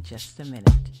in just a minute.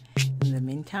 In In the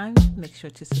meantime, make sure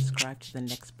to subscribe to the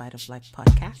Next Bite of Life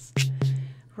podcast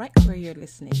right where you're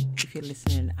listening. If you're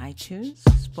listening in iTunes,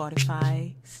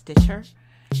 Spotify, Stitcher,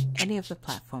 any of the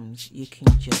platforms, you can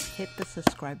just hit the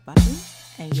subscribe button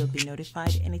and you'll be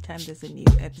notified anytime there's a new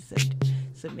episode.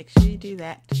 So make sure you do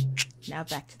that. Now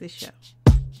back to the show.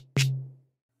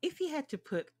 If you had to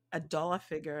put a dollar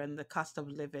figure on the cost of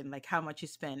living, like how much you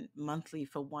spend monthly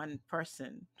for one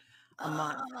person a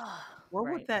month, Right.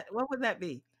 what would that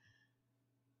be?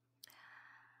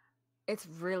 It's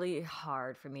really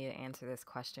hard for me to answer this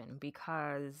question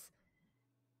because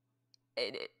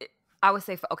I would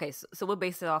say, okay, so we'll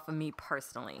base it off of me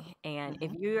personally. And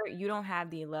if Mm-hmm. you don't have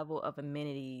the level of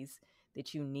amenities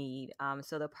that you need,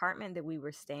 so the apartment that we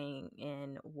were staying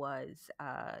in was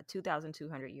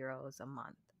 2,200 euros a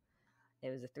month. It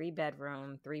was a 3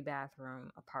 bedroom, 3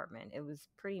 bathroom apartment. It was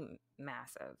pretty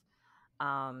massive.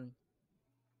 Um,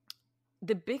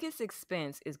 the biggest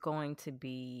expense is going to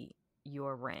be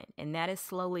your rent, and that is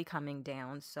slowly coming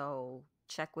down. So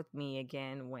check with me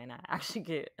again when I actually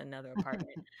get another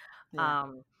apartment. Yeah.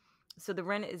 Um, so the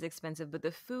rent is expensive, but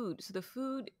the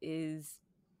food is,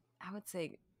 I would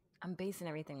say, I'm basing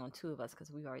everything on two of us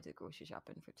because we already did grocery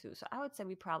shopping for two. So I would say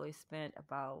we probably spent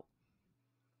about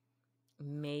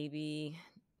maybe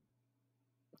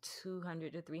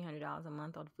 $200 to $300 a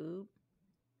month on food.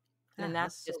 Yeah, And that's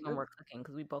that's so just when good. we're cooking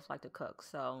because we both like to cook.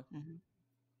 So Mm-hmm.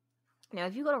 now,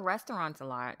 if you go to restaurants a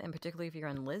lot, and particularly if you're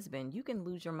in Lisbon, you can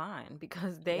lose your mind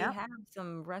because they Yep. have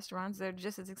some restaurants that are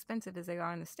just as expensive as they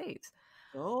are in the States.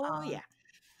 Oh, Um, yeah.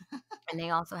 and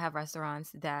they also have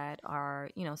restaurants that are,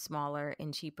 smaller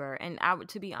and cheaper. And I would,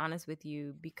 to be honest with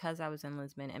you, because I was in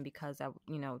Lisbon and because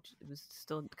was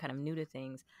still kind of new to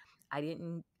things, I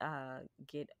didn't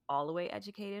get all the way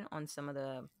educated on some of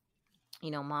the,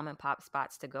 mom and pop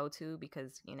spots to go to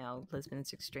because,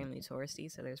 Lisbon's extremely touristy.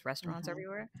 So there's restaurants Mm-hmm.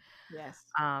 everywhere. Yes.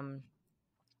 Um,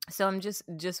 so I'm just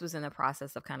was in the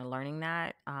process of kind of learning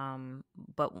that.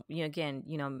 But again,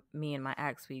 me and my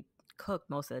ex, we cooked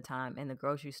most of the time in the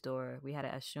grocery store. We had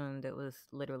a ashun that was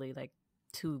literally like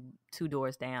two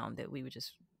doors down that we would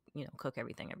just cook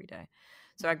everything every day.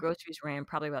 So our Mm-hmm. groceries ran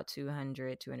probably about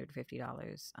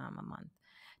 $250 a month.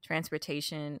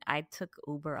 Transportation, I took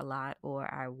Uber a lot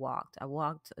or I walked. I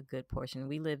walked a good portion.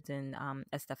 We lived in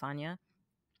Estefania,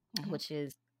 Mm-hmm. which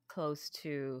is close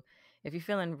to, if you're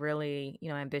feeling really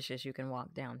ambitious, you can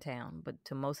walk downtown, but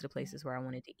to most of the places where I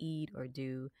wanted to eat or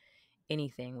do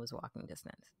anything was walking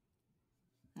distance.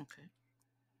 Okay.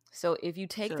 So if you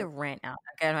take the So, rent out,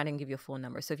 again, I didn't give you a full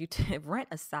number, so if you rent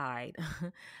aside,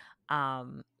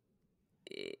 um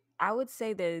I would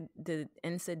say that the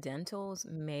incidentals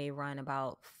may run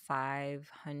about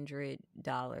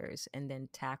 $500 and then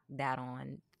tack that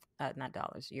on, not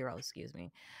dollars, euros, excuse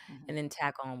me, mhm. and then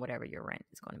tack on whatever your rent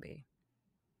is going to be.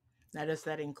 Now, does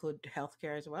that include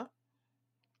healthcare as well?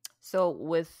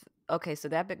 So okay, so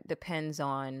that depends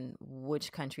on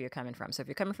which country you're coming from. So if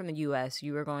you're coming from the US,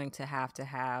 you are going to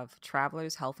have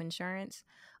traveler's health insurance,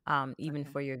 even Okay.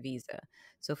 for your visa.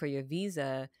 So for your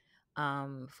visa,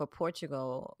 for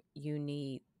Portugal, you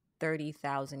need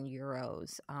 30,000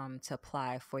 euros to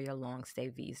apply for your long stay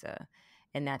visa.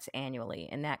 And that's annually.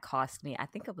 And that cost me, I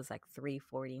think it was like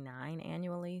 349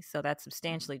 annually. So that's Mhm.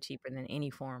 substantially cheaper than any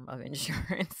form of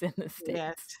insurance in the Yes.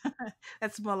 States.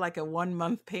 That's more like a 1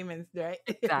 month payment, right?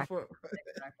 Exactly. For,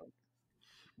 Exactly.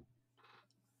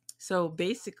 so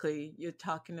basically, you're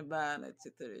talking about, let's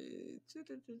say,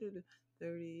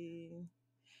 30.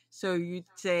 So you'd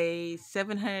say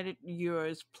 700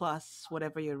 euros plus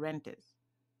whatever your rent is.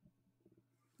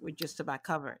 We're just about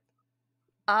covered.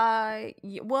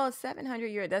 Well, 700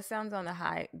 euro, that sounds on the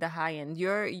high end.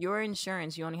 Your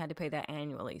insurance, you only had to pay that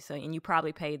annually. So, and you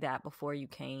probably paid that before you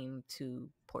came to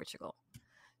Portugal.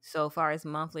 So far as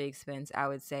monthly expense, I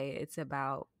would say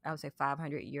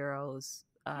 500 euros.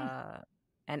 Hmm.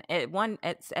 And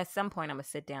at some point, I'm gonna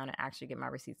sit down and actually get my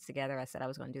receipts together. I said I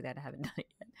was gonna do that. I haven't done it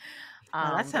yet.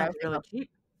 Now that But I sounds would say really about, cheap.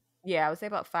 yeah, I would say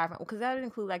about 500 because that would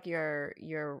include like your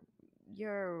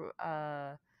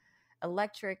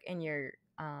electric and your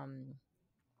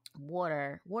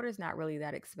water is not really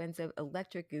that expensive.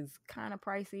 Electric is kind of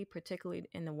pricey, particularly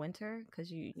in the winter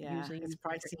because you Yeah, usually it's use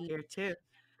it for pricey heat. here too.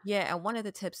 Yeah, and one of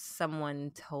the tips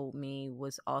someone told me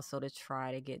was also to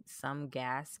try to get some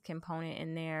gas component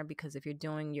in there because if you're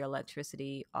doing your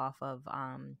electricity off of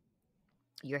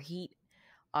your heat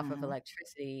off of Hmm.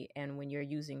 electricity, and when you're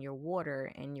using your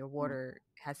water and your water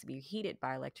has to be heated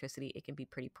by electricity, it can be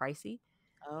pretty pricey.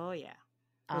 Oh yeah.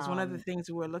 It was one of the Um, things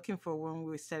we were looking for when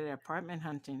we started apartment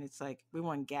hunting. It's like we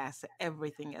want gas,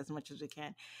 everything as much as we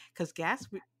can, because gas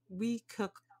we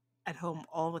cook. at home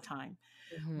all the time.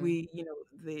 Hmm. We,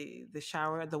 the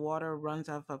shower, the water runs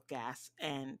off of gas,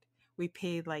 and we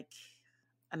pay like,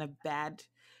 on a bad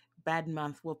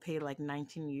month, we'll pay like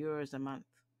 19 euros a month.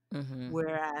 Hmm.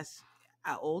 Whereas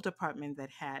our old apartment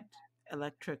that had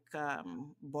electric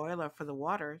boiler for the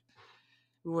water,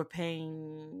 we were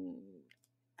paying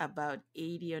about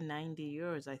 80 or 90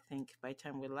 euros, I think, by the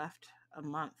time we left, a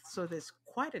month. So there's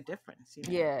quite a difference.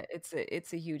 Yeah,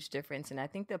 it's a huge difference, and I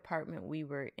think the apartment we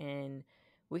were in,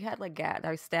 we had like gas.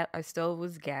 Our stove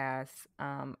was gas.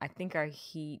 I think our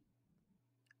heat.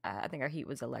 I think our heat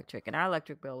was electric, and our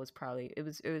electric bill was probably it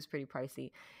was pretty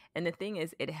pricey. And the thing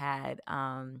is, it had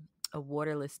a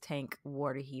waterless tank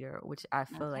water heater, which I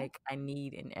feel Okay. like I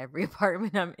need in every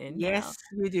apartment I'm in now. Yes,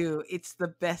 you do. It's the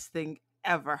best thing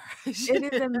ever. It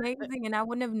is amazing, and I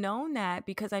wouldn't have known that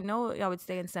because I know I would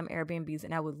stay in some Airbnbs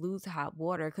and I would lose hot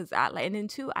water because I like, and then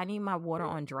too, I need my water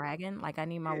on dragon. Like I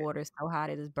need my Yeah. water so hot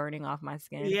it is burning off my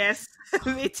skin. Yes,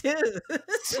 me too.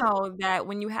 So that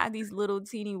when you have these little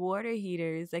teeny water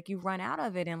heaters, like you run out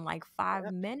of it in like five Yeah,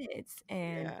 minutes,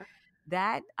 and yeah,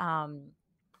 that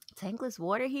tankless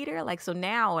water heater, like so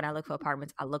now when I look for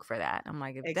apartments, I look for that. I'm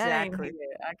like, if that ain't exactly. here,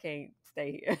 I can't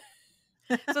stay here.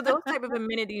 So those type of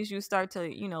amenities you start to,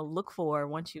 look for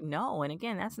once you know. And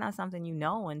again, that's not something you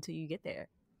know until you get there.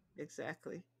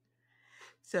 Exactly.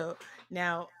 So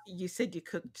now you said you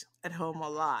cooked at home a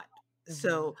lot.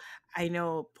 So Hmm. I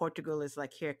know Portugal is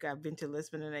like here. I've been to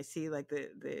Lisbon and I see like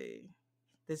the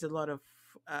there's a lot of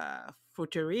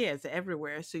fruterias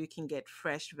everywhere, so you can get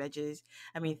fresh veggies.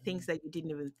 I mean, things that you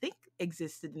didn't even think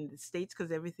existed in the States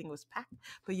because everything was packed.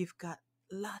 But you've got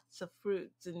lots of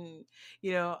fruits, and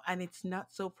it's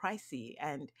not so pricey.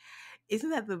 And isn't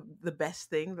that the best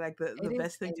thing? Like the It is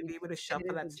best thing it to is be able to it shop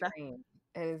for is a that stuff? dream.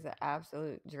 It is an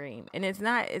absolute dream. And it's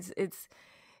not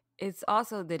it's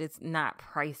also that it's not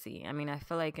pricey. I mean, I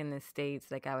feel like in the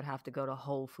States, like I would have to go to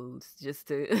Whole Foods just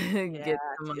to Yeah, get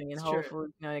some money in it's Whole true.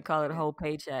 Foods. They call it a Yeah. whole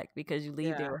paycheck because you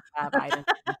leave there Yeah. with 5 items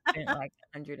and you spent like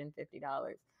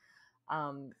 $150.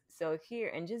 So here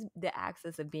and just the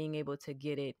access of being able to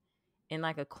get it in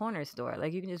like a corner store.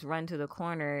 Like you can just run to the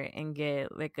corner and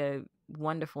get like a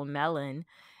wonderful melon,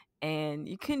 and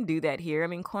you can do that here. I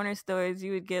mean, corner stores,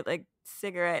 you would get like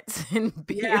cigarettes and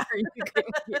beer. Yeah. You can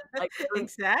get like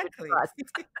drinks you would Exactly. trust.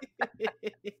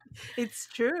 It's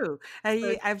true.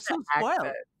 So it's I'm just the so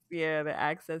spoiled. access. Yeah, the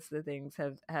access to things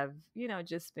have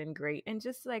just been great, and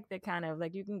just like the kind of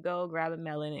like you can go grab a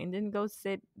melon and then go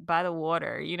sit by the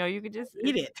water. You could just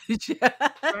Eat it's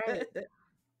right. it.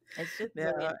 It's just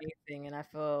really No, amazing, and I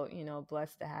feel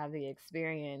blessed to have the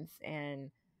experience.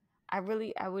 And I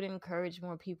would encourage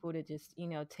more people to just,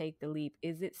 take the leap.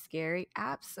 Is it scary?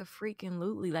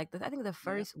 Absolutely. Like I think the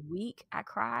yeah, first week I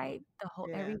cried the whole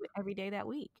yeah, every day that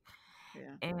week.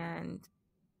 yeah. And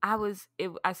I was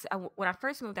it I when I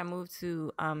first moved, I moved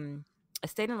to I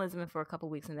stayed in Lisbon for a couple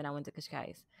weeks and then I went to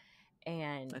Cascais.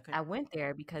 And Okay. I went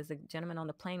there because the gentleman on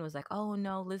the plane was like, "Oh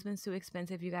no, Lisbon's too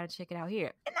expensive. You got to check it out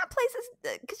here." And that place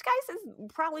is Cascais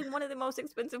is probably one of the most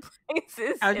expensive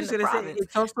places I was in just the gonna say province.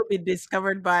 it's also been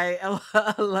discovered by a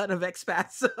lot of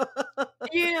expats. So,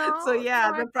 so So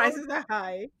yeah, I the go prices are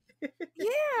high.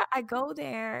 Yeah, I go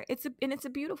there. It's a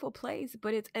beautiful place,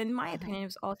 but it's in my Mhm. opinion,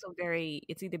 it's also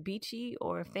it's either beachy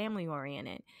or family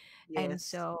oriented. And Yes.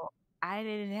 so I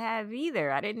didn't have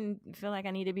either. I didn't feel like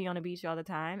I need to be on the beach all the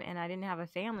time, and I didn't have a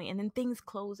family. And then things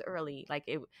close early.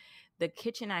 The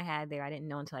kitchen I had there, I didn't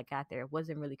know until I got there, it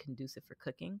wasn't really conducive for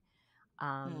cooking.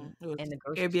 It was And the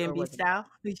grocery store Airbnb wasn't. style.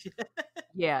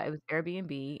 Yeah, it was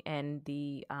Airbnb, and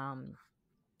the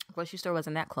grocery store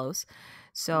wasn't that close.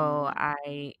 So Mm.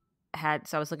 I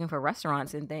was looking for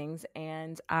restaurants and things,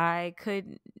 and I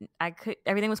could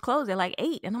everything was closed at like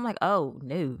 8, and I'm like, "Oh,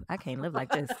 no, I can't live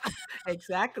like this."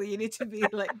 Exactly. You need to be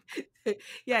like,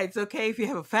 yeah, it's okay if you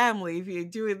have a family, if you're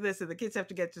doing this and the kids have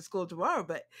to get to school tomorrow.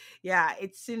 But yeah,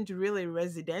 it seemed really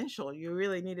residential. You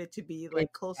really needed to be It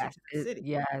like closer yes, to the city.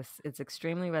 it's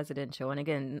extremely residential, and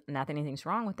again, not that anything's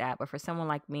wrong with that, but for someone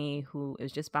like me who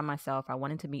is just by myself, I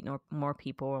wanted to meet more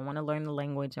people. I want to learn the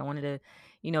language. I wanted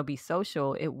to, be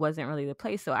social. It wasn't really the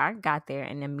place. So I got there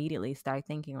and immediately started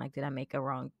thinking like, did I make a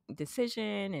wrong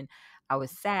decision? And I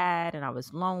was sad and I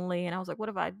was lonely and I was like, what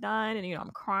have I done? And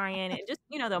I'm crying and just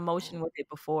the emotion with it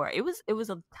before. It was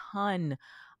a ton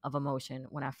of emotion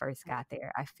when I first got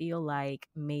there. I feel like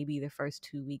maybe the first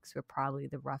 2 weeks were probably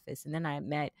the roughest. And then I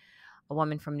met a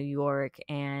woman from New York,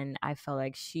 and I felt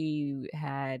like she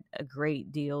had a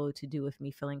great deal to do with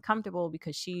me feeling comfortable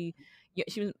because she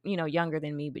was, younger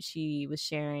than me, but she was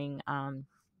sharing an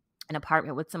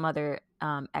apartment with some other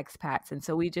expats. And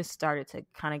so we just started to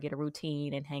kind of get a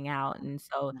routine and hang out. And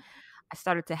so I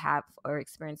started to have or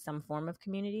experience some form of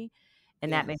community,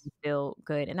 and that made Yes. me feel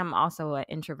good. And I'm also an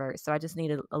introvert, so I just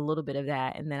need a little bit of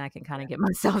that, and then I can kind Yeah. of get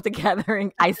myself together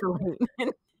and isolate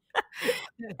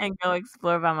and go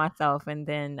explore by myself. And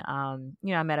then, I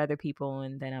met other people,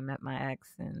 and then I met my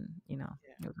ex, and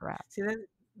Yeah. it was a wrap. See,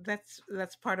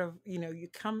 that's part of, you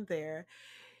come there,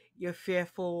 you're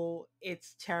fearful,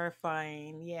 it's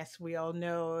terrifying. Yes, we all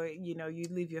know, you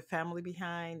leave your family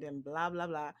behind and blah blah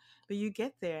blah. But you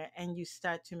get there and you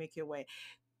start to make your way.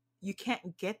 You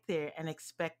can't get there and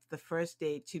expect the first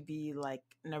day to be like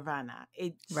nirvana.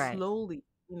 It Right, slowly,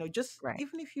 just right,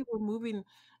 even if you were moving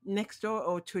next door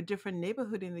or to a different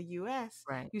neighborhood in the US,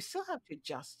 right, you still have to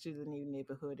adjust to the new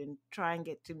neighborhood and try and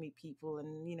get to meet people.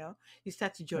 And, you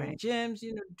start to join right. gyms,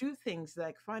 do things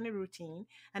like find a routine,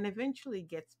 and eventually it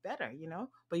gets better.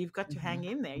 But you've got to hang Hmm.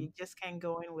 in there. You just can't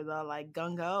go in with all like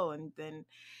gung ho and then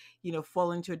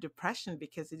fall into a depression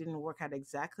because it didn't work out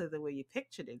exactly the way you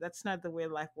pictured it. That's not the way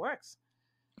life works.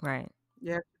 Right.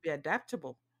 You have to be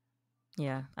adaptable.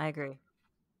 Yeah, I agree.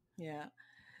 Yeah.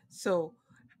 So,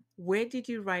 where did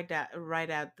you write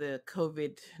out the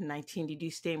COVID-19? Did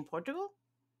you stay in Portugal?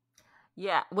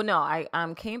 Yeah. Well, no, I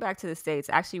came back to the States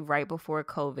actually right before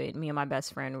COVID. Me and my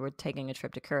best friend were taking a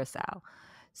trip to Curacao.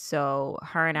 So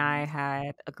her and I Nice.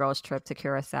 had a girls' trip to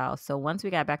Curacao. So once we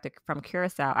got back from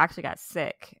Curacao, I actually got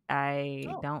sick.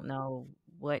 I Oh. don't know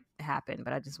what happened,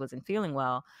 but I just wasn't feeling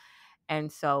well.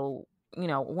 And so,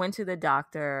 went to the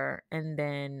doctor and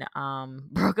then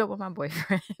broke up with my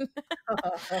boyfriend.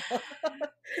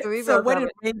 So we So broke when up. it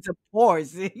rains, it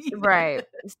pours. Right.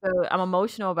 So I'm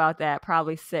emotional about that,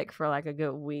 probably sick for like a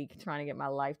good week trying to get my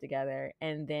life together.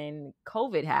 And then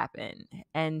COVID happened.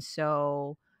 And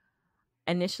so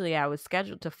initially I was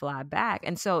scheduled to fly back.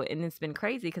 And it's been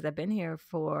crazy because I've been here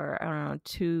for, I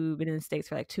don't know, been in the States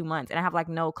for like 2 months. And I have like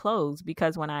no clothes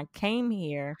because when I came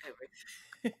here,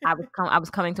 I was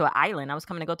coming to an island. I was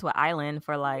coming to go to an island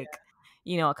for like,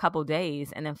 Yeah. a couple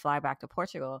days and then fly back to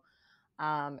Portugal.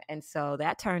 And so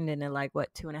that turned into like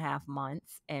what 2.5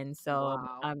 months. And so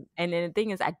Wow. and then the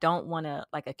thing is I don't want to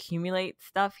like accumulate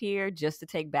stuff here just to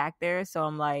take back there. So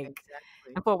I'm like,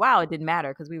 Exactly. and for a while it didn't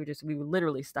matter because we were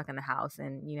literally stuck in the house,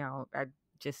 and I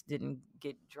just didn't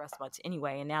get dressed much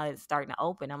anyway. And now that it's starting to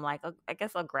open, I'm like, oh, I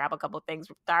guess I'll grab a couple things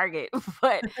from Target.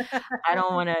 But I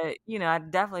don't want to, I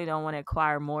definitely don't want to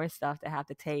acquire more stuff to have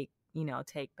to take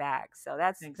back. So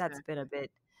that's been a Exactly.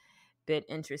 bit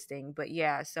interesting. But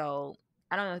yeah, so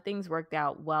I don't know, things worked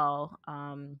out well.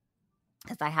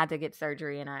 Because I had to get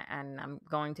surgery, and I'm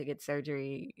going to get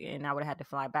surgery, and I would have had to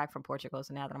fly back from Portugal.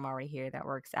 So now that I'm already here, that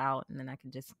works out, and then I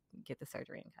can just get the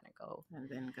surgery and kind of And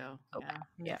then go. go Yeah. back.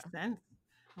 Yeah, Makes sense.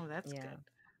 Oh, that's yeah. good.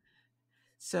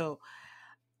 So,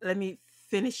 let me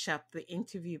finish up the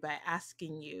interview by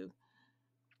asking you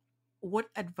what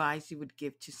advice you would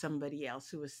give to somebody else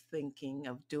who is thinking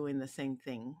of doing the same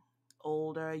thing,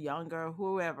 older, younger,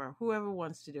 whoever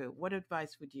wants to do it. What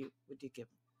advice would you give?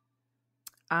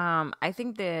 I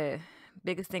think the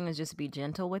biggest thing is just be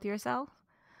gentle with yourself.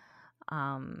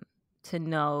 Um, to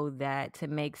know that to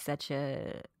make such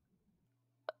a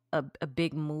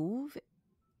big move,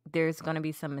 there's going to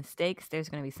be some mistakes, there's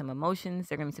going to be some emotions,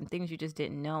 there're going to be some things you just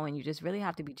didn't know, and you just really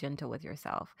have to be gentle with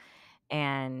yourself.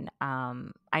 And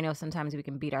I know sometimes we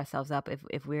can beat ourselves up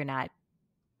if we're not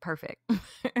perfect.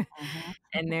 Mhm.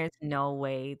 And there's no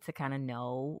way to kind of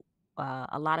know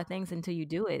a lot of things until you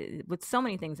do it. With so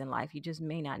many things in life, you just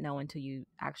may not know until you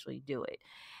actually do it.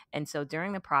 And so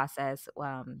during the process,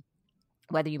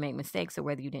 whether you make mistakes or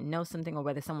whether you didn't know something or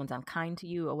whether someone's unkind to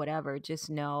you or whatever, just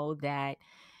know that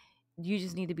you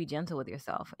just need to be gentle with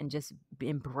yourself and just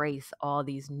embrace all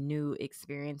these new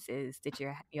experiences that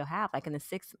you'll have. Like in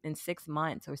 6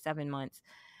 months or 7 months,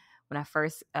 when I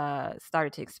first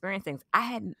started to experience things, I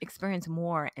had experienced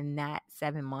more in that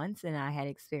 7 months than I had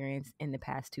experienced in the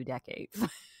past 2 decades.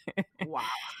 Wow.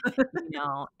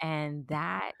 And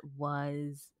that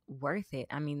was worth it.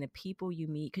 I mean, the people you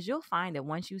meet, because you'll find that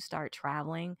once you start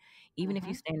traveling, even if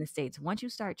you Hmm. stay in the States, once you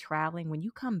start traveling, when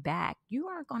you come back, you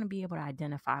aren't going to be able to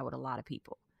identify with a lot of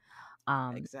people.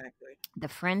 Um, Exactly. the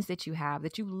friends that you have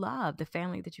that you love, the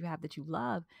family that you have that you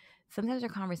love, sometimes your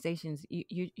conversations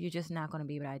you're just not going to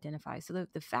be able to identify. So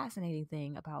the fascinating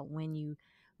thing about when you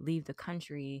leave the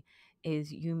country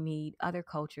is you meet other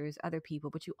cultures, other people,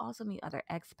 but you also meet other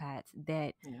expats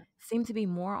that Yeah. seem to be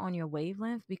more on your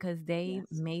wavelength because they Yes.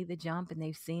 made the jump and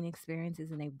they've seen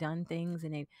experiences and they've done things,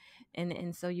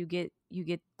 and so you get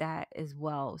that as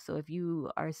well. So if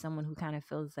you are someone who kind of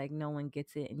feels like no one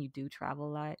gets it and you do travel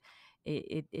a lot,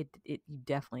 you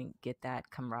definitely get that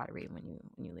camaraderie when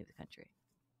you leave the country.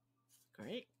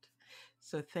 Great.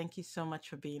 So thank you so much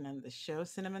for being on the show,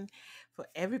 Cinnamon. For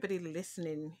everybody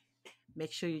listening,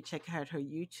 make sure you check out her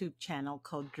YouTube channel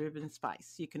called Driven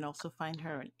Spice. You can also find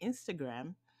her on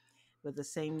Instagram with the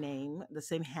same name, the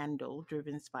same handle,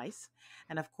 Driven Spice.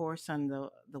 And of course, on the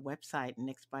website,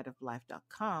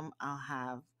 nextbiteoflife.com, I'll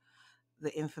have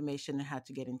the information on how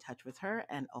to get in touch with her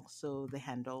and also the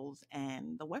handles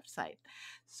and the website.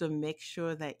 So make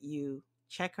sure that you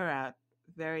check her out.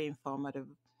 Very informative.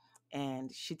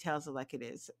 And she tells it like it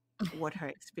is what her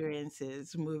experience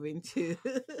is moving to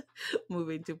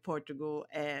moving to Portugal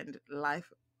and life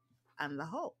on the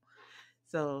whole.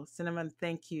 So, Cinnamon,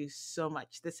 thank you so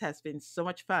much. This has been so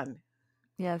much fun.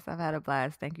 Yes, I've had a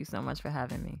blast. Thank you so much for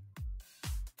having me.